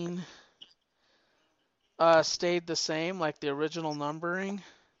 13 stayed the same, like the original numbering.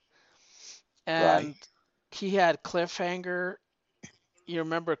 And Right. he had Cliffhanger. You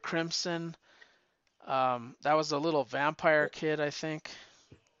remember Crimson? That was a little vampire kid, I think.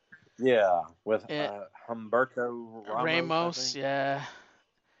 Yeah, with It, Humberto Ramos, yeah.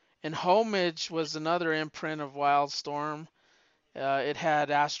 And Homage was another imprint of Wildstorm. It had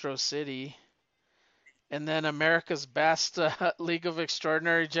Astro City. And then America's Best League of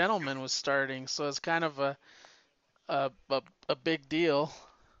Extraordinary Gentlemen was starting, so it's kind of a big deal.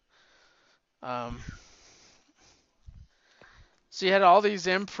 So you had all these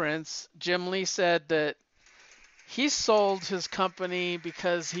imprints. Jim Lee said that he sold his company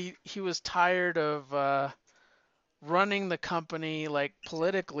because he was tired of running the company like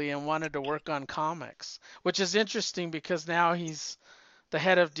politically and wanted to work on comics, which is interesting because now he's the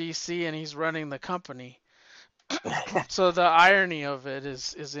head of DC and he's running the company. So the irony of it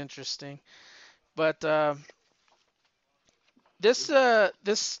is interesting. But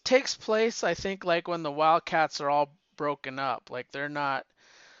this takes place, I think, like when the Wildcats are all broken up, like they're not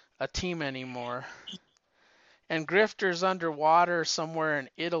a team anymore. And Grifter's underwater somewhere in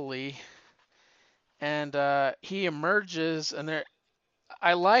Italy, and he emerges, and there.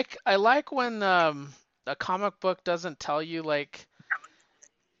 I like when a comic book doesn't tell you like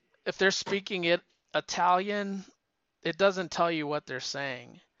if they're speaking it Italian it doesn't tell you what they're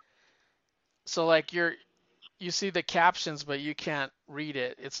saying. So like you see the captions, but you can't read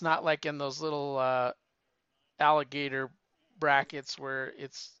it. It's not like in those little alligator brackets where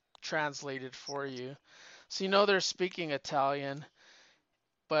it's translated for you. So you know they're speaking Italian,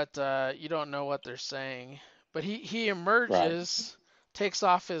 but you don't know what they're saying. But he Right. emerges, takes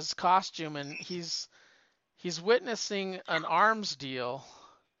off his costume, and he's witnessing an arms deal,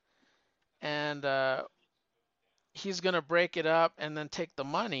 and he's gonna break it up and then take the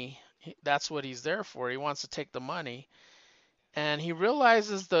money. That's what he's there for. He wants to take the money. And he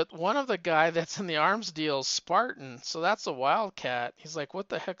realizes that one of the guy that's in the arms deal is Spartan, so that's a wildcat. He's like, what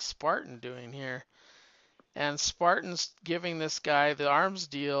the heck's Spartan doing here? And Spartan's giving this guy, the arms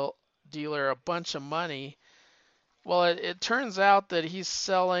dealer, a bunch of money. Well, it turns out that he's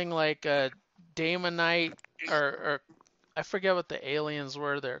selling like a Daemonite, or I forget what the aliens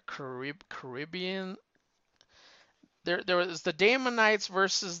were. They're Caribbean. There was the Daemonites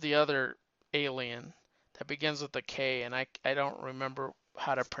versus the other alien that begins with a K, and I don't remember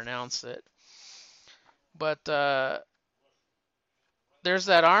how to pronounce it. But there's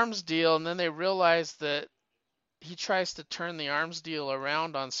that arms deal, and then they realize that he tries to turn the arms deal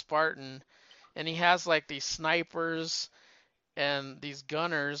around on Spartan, and he has like these snipers and these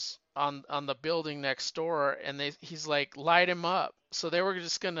gunners on the building next door, and he's like, light him up. So they were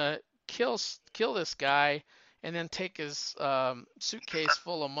just gonna kill this guy and then take his suitcase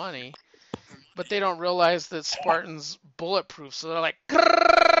full of money, but they don't realize that Spartan's bulletproof. So they're like,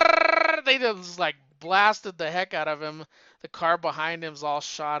 grrr! They just like blasted the heck out of him. The car behind him's all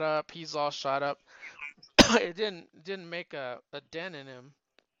shot up. He's all shot up. It didn't make a dent in him.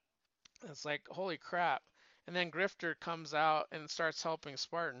 It's like, holy crap. And then Grifter comes out and starts helping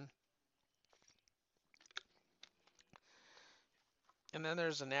Spartan. And then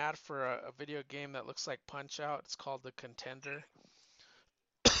there's an ad for a video game that looks like Punch Out. It's called The Contender.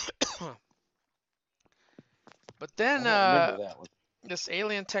 But then I remember that one. this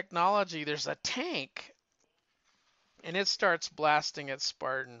alien technology, there's a tank, and it starts blasting at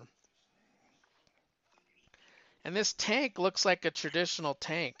Spartan. And this tank looks like a traditional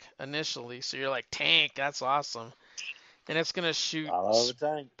tank initially, so you're like, tank, that's awesome. And it's gonna shoot. I love a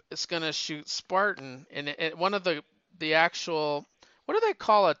tank. It's gonna shoot Spartan, and one of the actual, what do they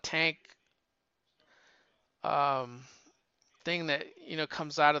call a tank thing that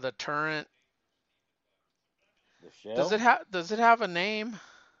comes out of the turret? The shell? Does it have a name?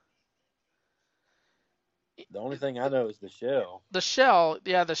 The only thing I know is the shell. The shell,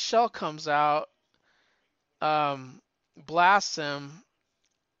 yeah, the shell comes out, blasts him,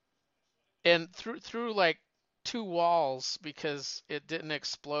 and through like 2 walls, because it didn't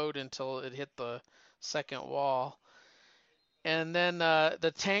explode until it hit the second wall. And then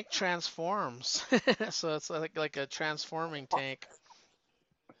the tank transforms, so it's like a transforming tank.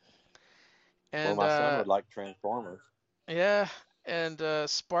 And well, my son would like Transformers. yeah, and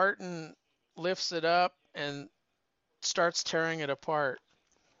Spartan lifts it up and starts tearing it apart.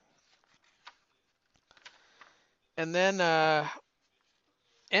 And then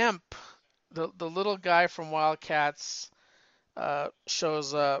Emp, the little guy from Wildcats,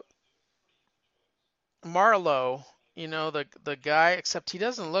 shows up. Marlowe, the guy, except he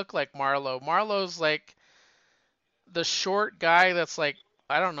doesn't look like Marlowe. Marlowe's like the short guy that's like,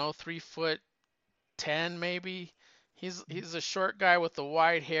 I don't know, 3'10" maybe. He's a short guy with the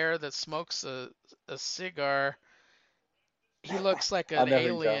white hair that smokes a cigar. He looks like an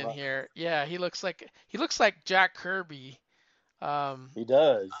alien here. Yeah, he looks like Jack Kirby. He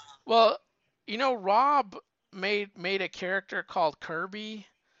does. Well, Rob made a character called Kirby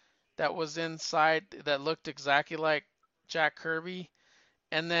that was inside that looked exactly like Jack Kirby.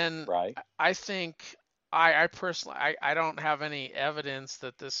 And then right. I think I personally I don't have any evidence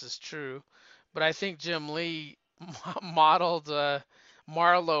that this is true, but I think Jim Lee modeled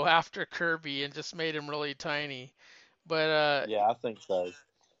Marlowe after Kirby and just made him really tiny. But yeah, I think so.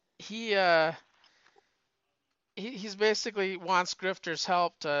 He's basically wants Grifter's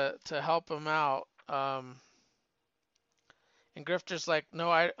help to help him out. And Grifter's like,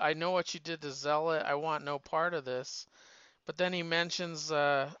 no, I know what you did to Zealot. I want no part of this. But then he mentions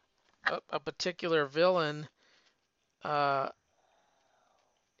a particular villain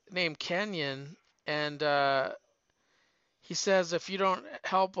named Kenyon, and he says, if you don't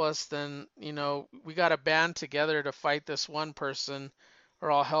help us, then we got to band together to fight this one person, or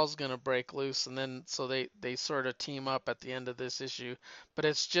all hell's gonna break loose. And then so they sort of team up at the end of this issue. But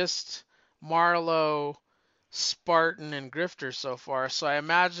it's just Marlowe, Spartan, and Grifter so far. So I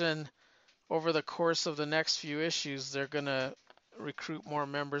imagine over the course of the next few issues, they're gonna recruit more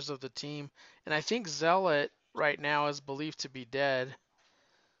members of the team. And I think Zealot right now is believed to be dead.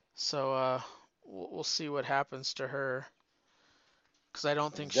 So we'll see what happens to her, because I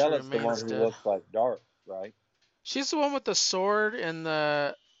don't think she Zealot's the one remains who dead. looks like Dark, right? She's the one with the sword and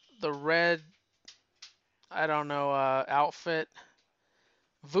the red, I don't know, outfit.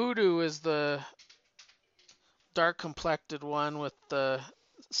 Voodoo is the dark complected one with the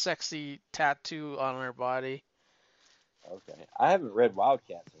sexy tattoo on her body. Okay. I haven't read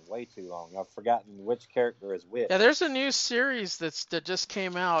Wildcats in way too long. I've forgotten which character is which. Yeah, there's a new series that just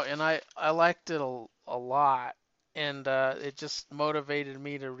came out, and I liked it a lot, and it just motivated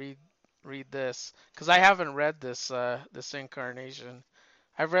me to read this, because I haven't read this incarnation.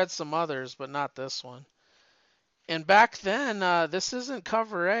 I've read some others, but not this one. And back then, this isn't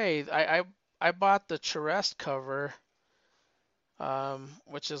cover A. I bought the Charest cover,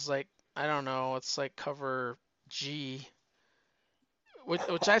 which is like, I don't know, it's like cover G,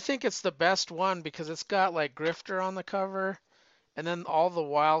 which I think it's the best one because it's got like Grifter on the cover, and then all the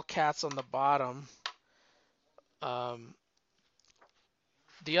Wildcats on the bottom. Um,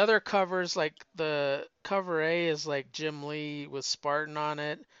 the other covers, like the cover A, is like Jim Lee with Spartan on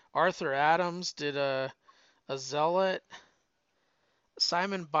it. Arthur Adams did a Zealot.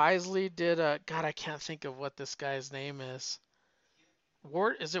 Simon Bisley did a, God, I can't think of what this guy's name is.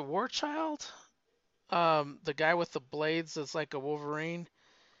 Is it Warchild? The guy with the blades that's like a Wolverine.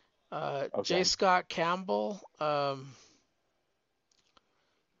 J. Okay. Scott Campbell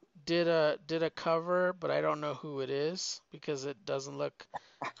did a cover, but I don't know who it is because it doesn't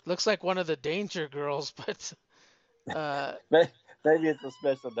looks like one of the Danger Girls, but Maybe it's a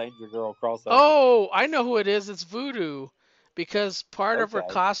Special Danger Girl crossover. oh, I know who it is. It's Voodoo, because part of her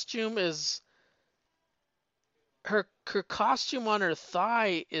Okay. costume is her costume on her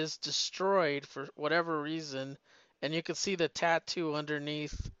thigh is destroyed for whatever reason, and you can see the tattoo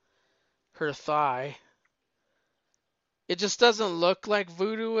underneath her thigh. It just doesn't look like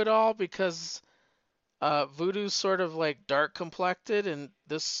Voodoo at all because Voodoo's sort of like dark complected, and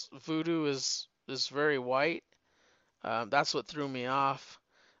this Voodoo is very white. That's what threw me off.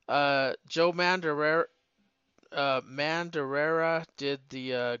 Joe Mandarera did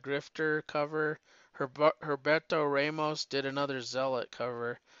the Grifter cover. Herberto Ramos did another Zealot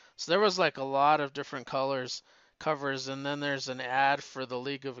cover. So there was like a lot of different covers, and then there's an ad for the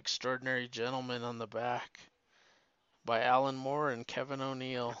League of Extraordinary Gentlemen on the back by Alan Moore and Kevin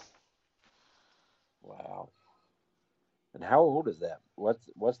O'Neill. Wow. And how old is that?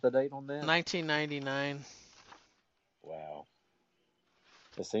 What's the date on that? 1999. Wow.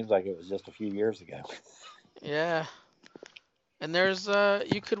 It seems like it was just a few years ago. Yeah. And there's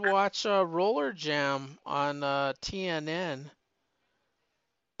you could watch Roller Jam on TNN.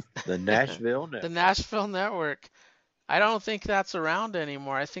 The Nashville The Network. Nashville Network. I don't think that's around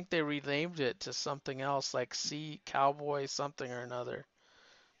anymore. I think they renamed it to something else, like Sea Cowboy something or another.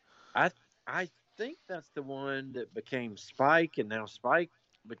 I think that's the one that became Spike, and now Spike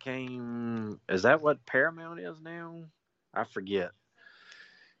became. Is that what Paramount is now? I forget.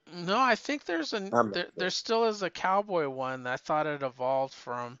 No, I think there's I'm not there still is a Cowboy one. I thought it evolved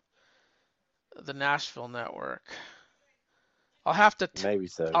from the Nashville Network. I'll have to maybe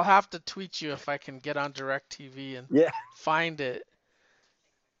so. I'll have to tweet you if I can get on DirecTV and Yeah. find it.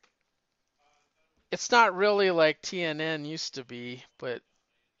 It's not really like TNN used to be, but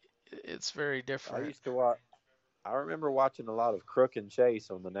it's very I different. used to watch. I remember watching a lot of Crook and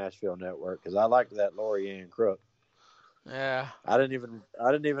Chase on the Nashville Network because I liked that Lori Ann Crook. Yeah. I didn't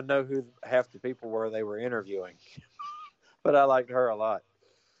even know who half the people were they were interviewing, but I liked her a lot.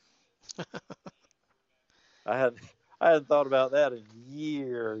 I hadn't thought about that in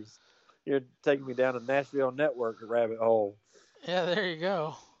years. You're taking me down a Nashville Network rabbit hole. Yeah, there you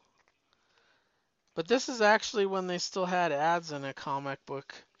go. But this is actually when they still had ads in a comic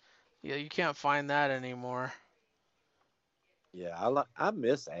book. Yeah, you can't find that anymore. Yeah, I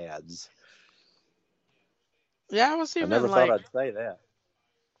miss ads. Yeah, I was I even never like, thought I'd say that.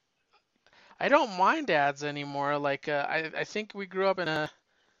 I don't mind ads anymore. Like, I think we grew up in an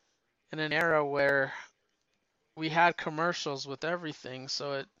era where we had commercials with everything,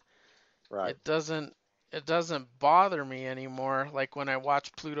 so Right. it doesn't bother me anymore. Like when I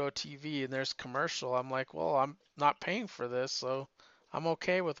watch Pluto TV and there's commercial, I'm like, well, I'm not paying for this, so I'm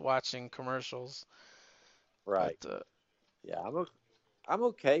okay with watching commercials. Right. But Yeah, I'm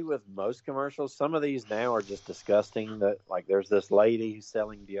okay with most commercials. Some of these now are just disgusting. That like there's this lady who's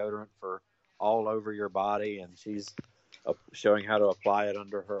selling deodorant for all over your body, and she's showing how to apply it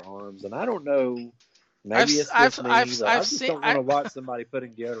under her arms. And I don't know. Maybe it's just me, but I just don't want to watch somebody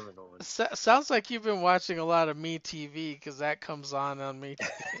putting deodorant on. Sounds like you've been watching a lot of Me TV because that comes on Me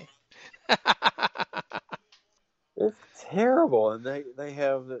TV. It's terrible, and they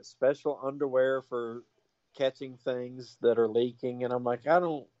have that special underwear for catching things that are leaking, and I'm like, I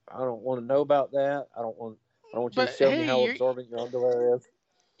don't want to know about that. I don't want you to But show me hey, how absorbent your underwear is.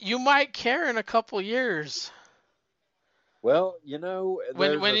 you might care in a couple years Well,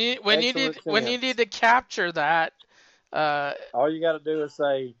 there's an excellent when you chance. need to capture that. Uh, All you got to do is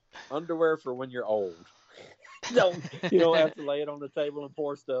say underwear for when you're old. You don't have to lay it on the table and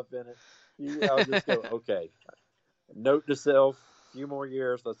pour stuff in it. I'll just go, okay. Note to self, a few more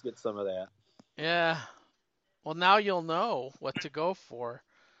years, let's get some of that. yeah. Well, now you'll know what to go for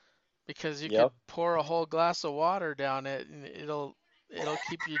because you could Yep. pour a whole glass of water down it and it'll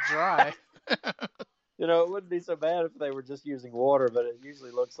keep you dry. It wouldn't be so bad if they were just using water, but it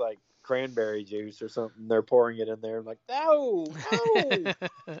usually looks like cranberry juice or something. They're pouring it in there. I'm like, no, no.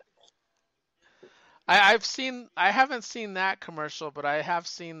 I haven't seen that commercial, but I have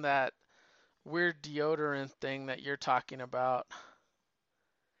seen that weird deodorant thing that you're talking about,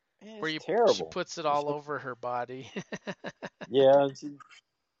 Man, where it's she terrible. puts it all over her body. Yeah,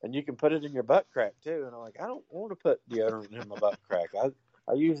 and you can put it in your butt crack too. And I'm like, I don't want to put deodorant in my butt crack.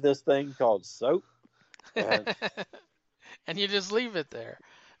 I use this thing called soap. And And you just leave it there.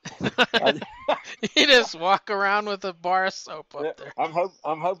 I, You just walk around with a bar of soap up there. I'm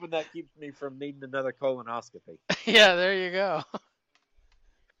hoping that keeps me from needing another colonoscopy. Yeah, there you go.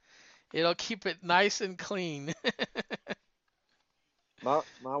 It'll keep it nice and clean.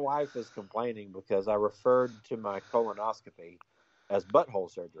 My wife is complaining because I referred to my colonoscopy as butthole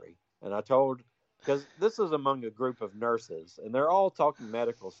surgery, and I told because this is among a group of nurses, and they're all talking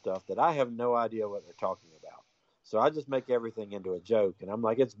medical stuff that I have no idea what they're talking about. So I just make everything into a joke, and I'm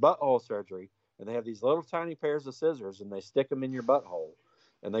like, it's butthole surgery, and they have these little tiny pairs of scissors, and they stick them in your butthole,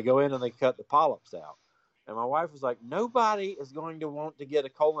 and they go in and they cut the polyps out. And my wife was like, nobody is going to want to get a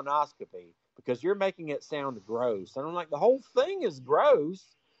colonoscopy because you're making it sound gross. And I'm like, the whole thing is gross.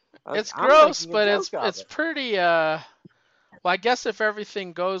 It's I'm gross, making a but joke of it's it. pretty well, I guess if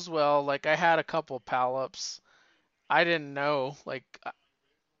everything goes well, like I had a couple polyps. I didn't know, like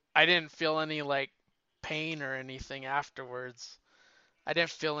I didn't feel any like pain or anything afterwards. I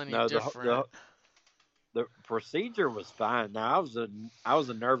didn't feel any No, different. the procedure was fine. Now I was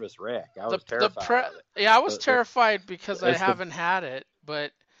a nervous wreck. I The was the terrified pre of it. Yeah, I was The terrified because I it's the haven't had it,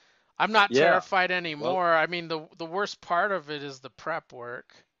 but I'm not yeah. terrified Well, anymore. I mean, the worst part of it is the prep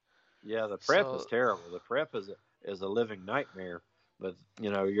work. yeah, the prep is So terrible. The prep is a living nightmare. But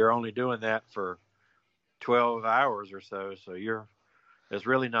you're only doing that for 12 hours or so, so it's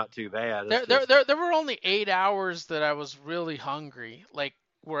really not too bad. It's just there were only 8 hours that I was really hungry, like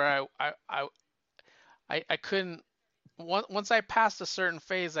where I couldn't. Once I passed a certain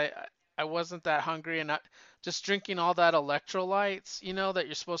phase, I wasn't that hungry, and just drinking all that electrolytes, that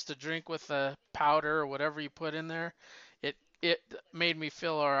you're supposed to drink with the powder or whatever you put in there, it made me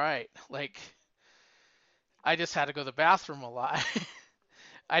feel all right. Like I just had to go to the bathroom a lot.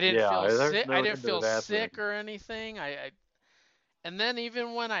 I didn't yeah. feel There's sick. I no didn't end to the feel bathroom. sick or anything. And then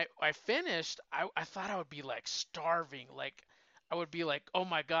even when I finished, I thought I would be like starving. Like I would be like, oh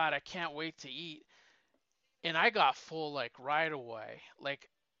my God, I can't wait to eat. And I got full like right away. Like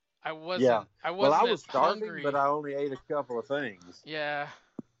Yeah. I Well, I wasn't was starving, but hungry. I only ate a couple of things. Yeah.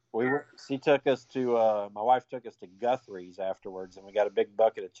 She took us to my wife took us to Guthrie's afterwards, and we got a big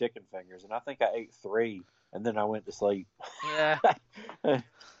bucket of chicken fingers, and I think I ate 3, and then I went to sleep. Yeah.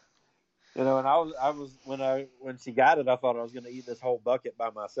 And I was when she got it, I thought I was going to eat this whole bucket by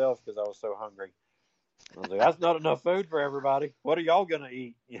myself because I was so hungry. I was like, that's not enough food for everybody. What are y'all going to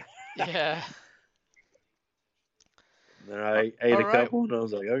eat? Yeah. And then I ate All a right. couple, and I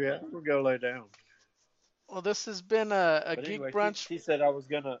was like, okay, I'm going to go lay down. Well, this has been a But Geek anyway, Brunch. she said I was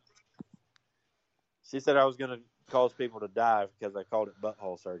gonna. She said I was gonna cause people to die because I called it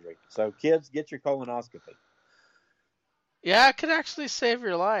butthole surgery. So kids, get your colonoscopy. Yeah, it could actually save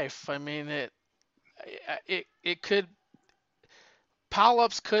your life. I mean, it could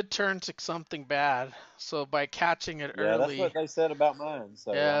polyps could turn to something bad. So by catching it Yeah, that's what early, they said about mine.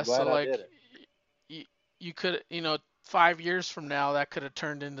 So yeah, I'm so glad I like did it. you could, 5 years from now that could have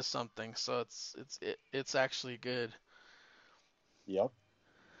turned into something. So it's actually good. Yep.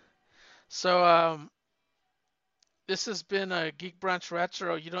 So this has been a Geek Brunch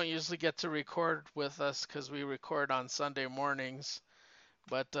Retro. You don't usually get to record with us because we record on Sunday mornings.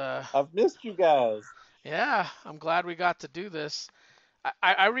 But I've missed you guys. yeah, I'm glad we got to do this.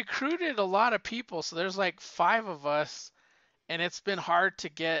 I recruited a lot of people, so there's like 5 of us, and it's been hard to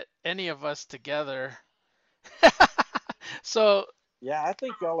get any of us together. So, Yeah, I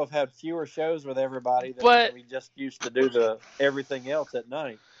think y'all have had fewer shows with everybody than when but we just used to do the everything else at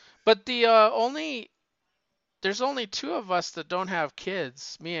night. but the only there's only two of us that don't have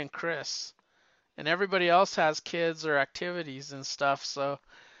kids, me and Chris, and everybody else has kids or activities and stuff. So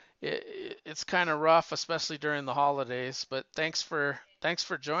it's kind of rough, especially during the holidays. But thanks for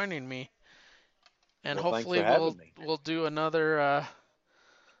joining me, and Well, thanks hopefully for having me. we'll do another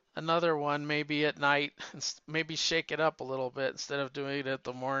one maybe at night, and maybe shake it up a little bit instead of doing it at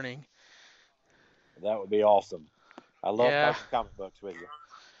the morning. That would be awesome. I love Yeah. talking comic books with you.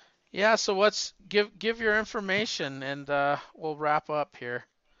 Yeah, so give your information and we'll wrap up here.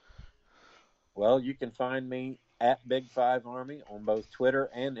 Well, you can find me at Big Five Army on both Twitter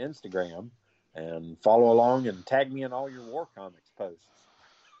and Instagram, and follow along and tag me in all your War Comics posts.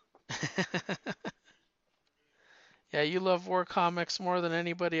 Yeah, you love war comics more than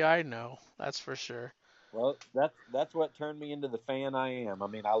anybody I know. That's for sure. Well, that's what turned me into the fan I am. I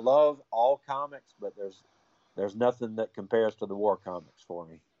mean, I love all comics, but there's nothing that compares to the War Comics for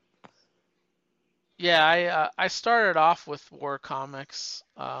me. Yeah, I started off with war comics,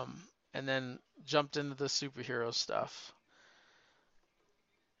 and then jumped into the superhero stuff.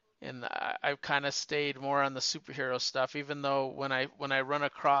 And I've kind of stayed more on the superhero stuff, even though when I run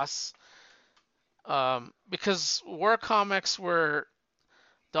across, because war comics were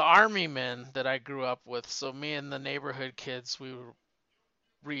the army men that I grew up with. So me and the neighborhood kids, we would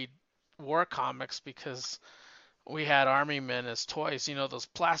read war comics because we had army men as toys. You know, those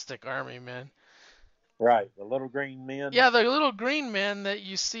plastic army men. Right, the little green men. Yeah, the little green men that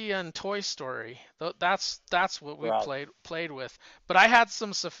you see on Toy Story. That's what we Right. played with. But I had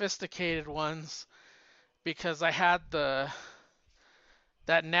some sophisticated ones because I had that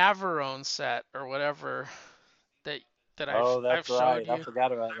Navarone set or whatever that Oh, I've that's showed right. I you.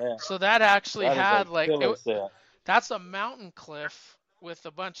 forgot about that. So that actually That is a had like killer set. that's a mountain cliff with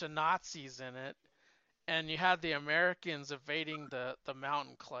a bunch of Nazis in it, and you had the Americans evading the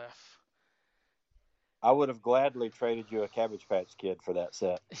mountain cliff. I would have gladly traded you a Cabbage Patch Kid for that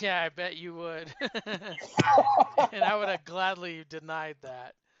set. Yeah, I bet you would. And I would have gladly denied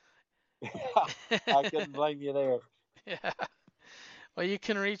that. I couldn't blame you there. Yeah. Well, you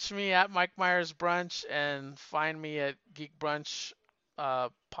can reach me at Mike Myers Brunch and find me at Geek Brunch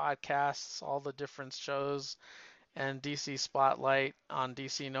podcasts, all the different shows, and DC Spotlight on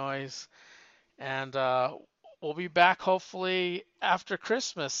DC Noise. And we'll be back hopefully after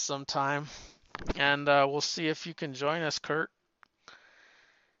Christmas sometime. And we'll see if you can join us, Kurt.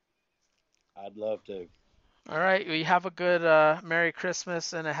 I'd love to. All right. We have a good Merry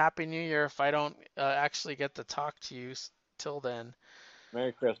Christmas and a Happy New Year if I don't actually get to talk to you till then.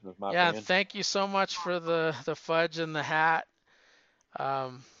 Merry Christmas, my Yeah, friend. thank you so much for the fudge and the hat. I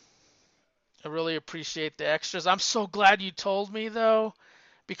really appreciate the extras. I'm so glad you told me though,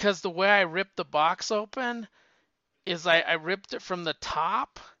 because the way I ripped the box open is I ripped it from the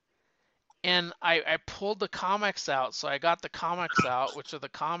top and I pulled the comics out. So I got the comics out, which are the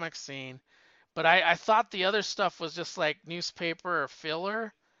comic scene. But I thought the other stuff was just like newspaper or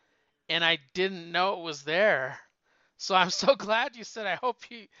filler, and I didn't know it was there. So I'm so glad you said I hope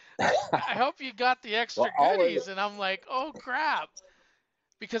you got the extra Well, goodies, and I'm like, oh crap.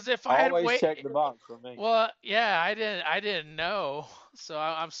 Because if I had Always check the box for me. well, yeah, I didn't know. So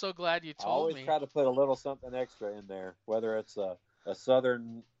I'm so glad you I told always me. try to put a little something extra in there, whether it's a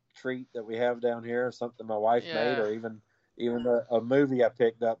southern treat that we have down here, or something my wife made, Yeah. or even a movie I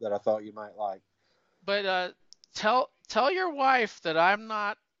picked up that I thought you might like. But tell your wife that I'm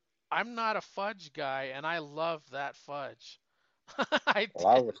not a fudge guy, and I love that fudge. I Well,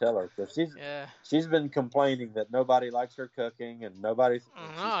 I did. will tell her, because Yeah. she's been complaining that nobody likes her cooking, and she's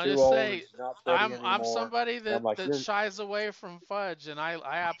No, too just old say and she's not pretty I'm anymore. somebody And I'm like, that shies away from fudge, and I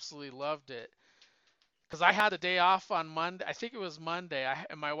absolutely loved it. Because I had a day off on Monday. I think it was Monday.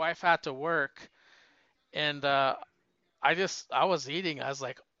 And my wife had to work, and I was eating. I was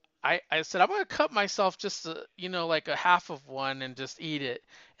like, I said I'm gonna cut myself just like a half of one and just eat it.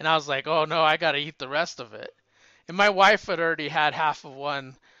 And I was like, oh no, I gotta eat the rest of it. And my wife had already had half of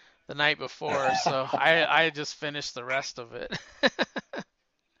one the night before, so I just finished the rest of it.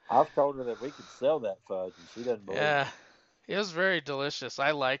 I've told her that we could sell that fudge, and she doesn't believe Yeah, it. it was very delicious.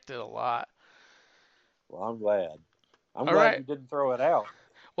 I liked it a lot. Well, I'm glad. I'm All glad right. you didn't throw it out.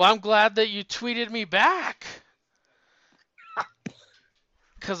 Well, I'm glad that you tweeted me back.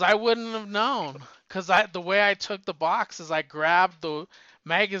 Because I wouldn't have known. Because the way I took the box is I grabbed the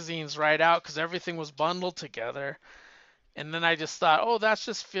magazines right out because everything was bundled together. And then I just thought, oh, that's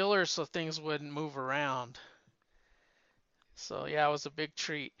just filler so things wouldn't move around. So, yeah, it was a big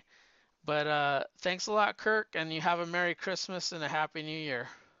treat. But thanks a lot, Kirk, and you have a Merry Christmas and a Happy New Year.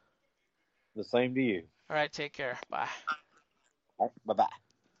 The same to you. All right, take care. Bye. Bye-bye.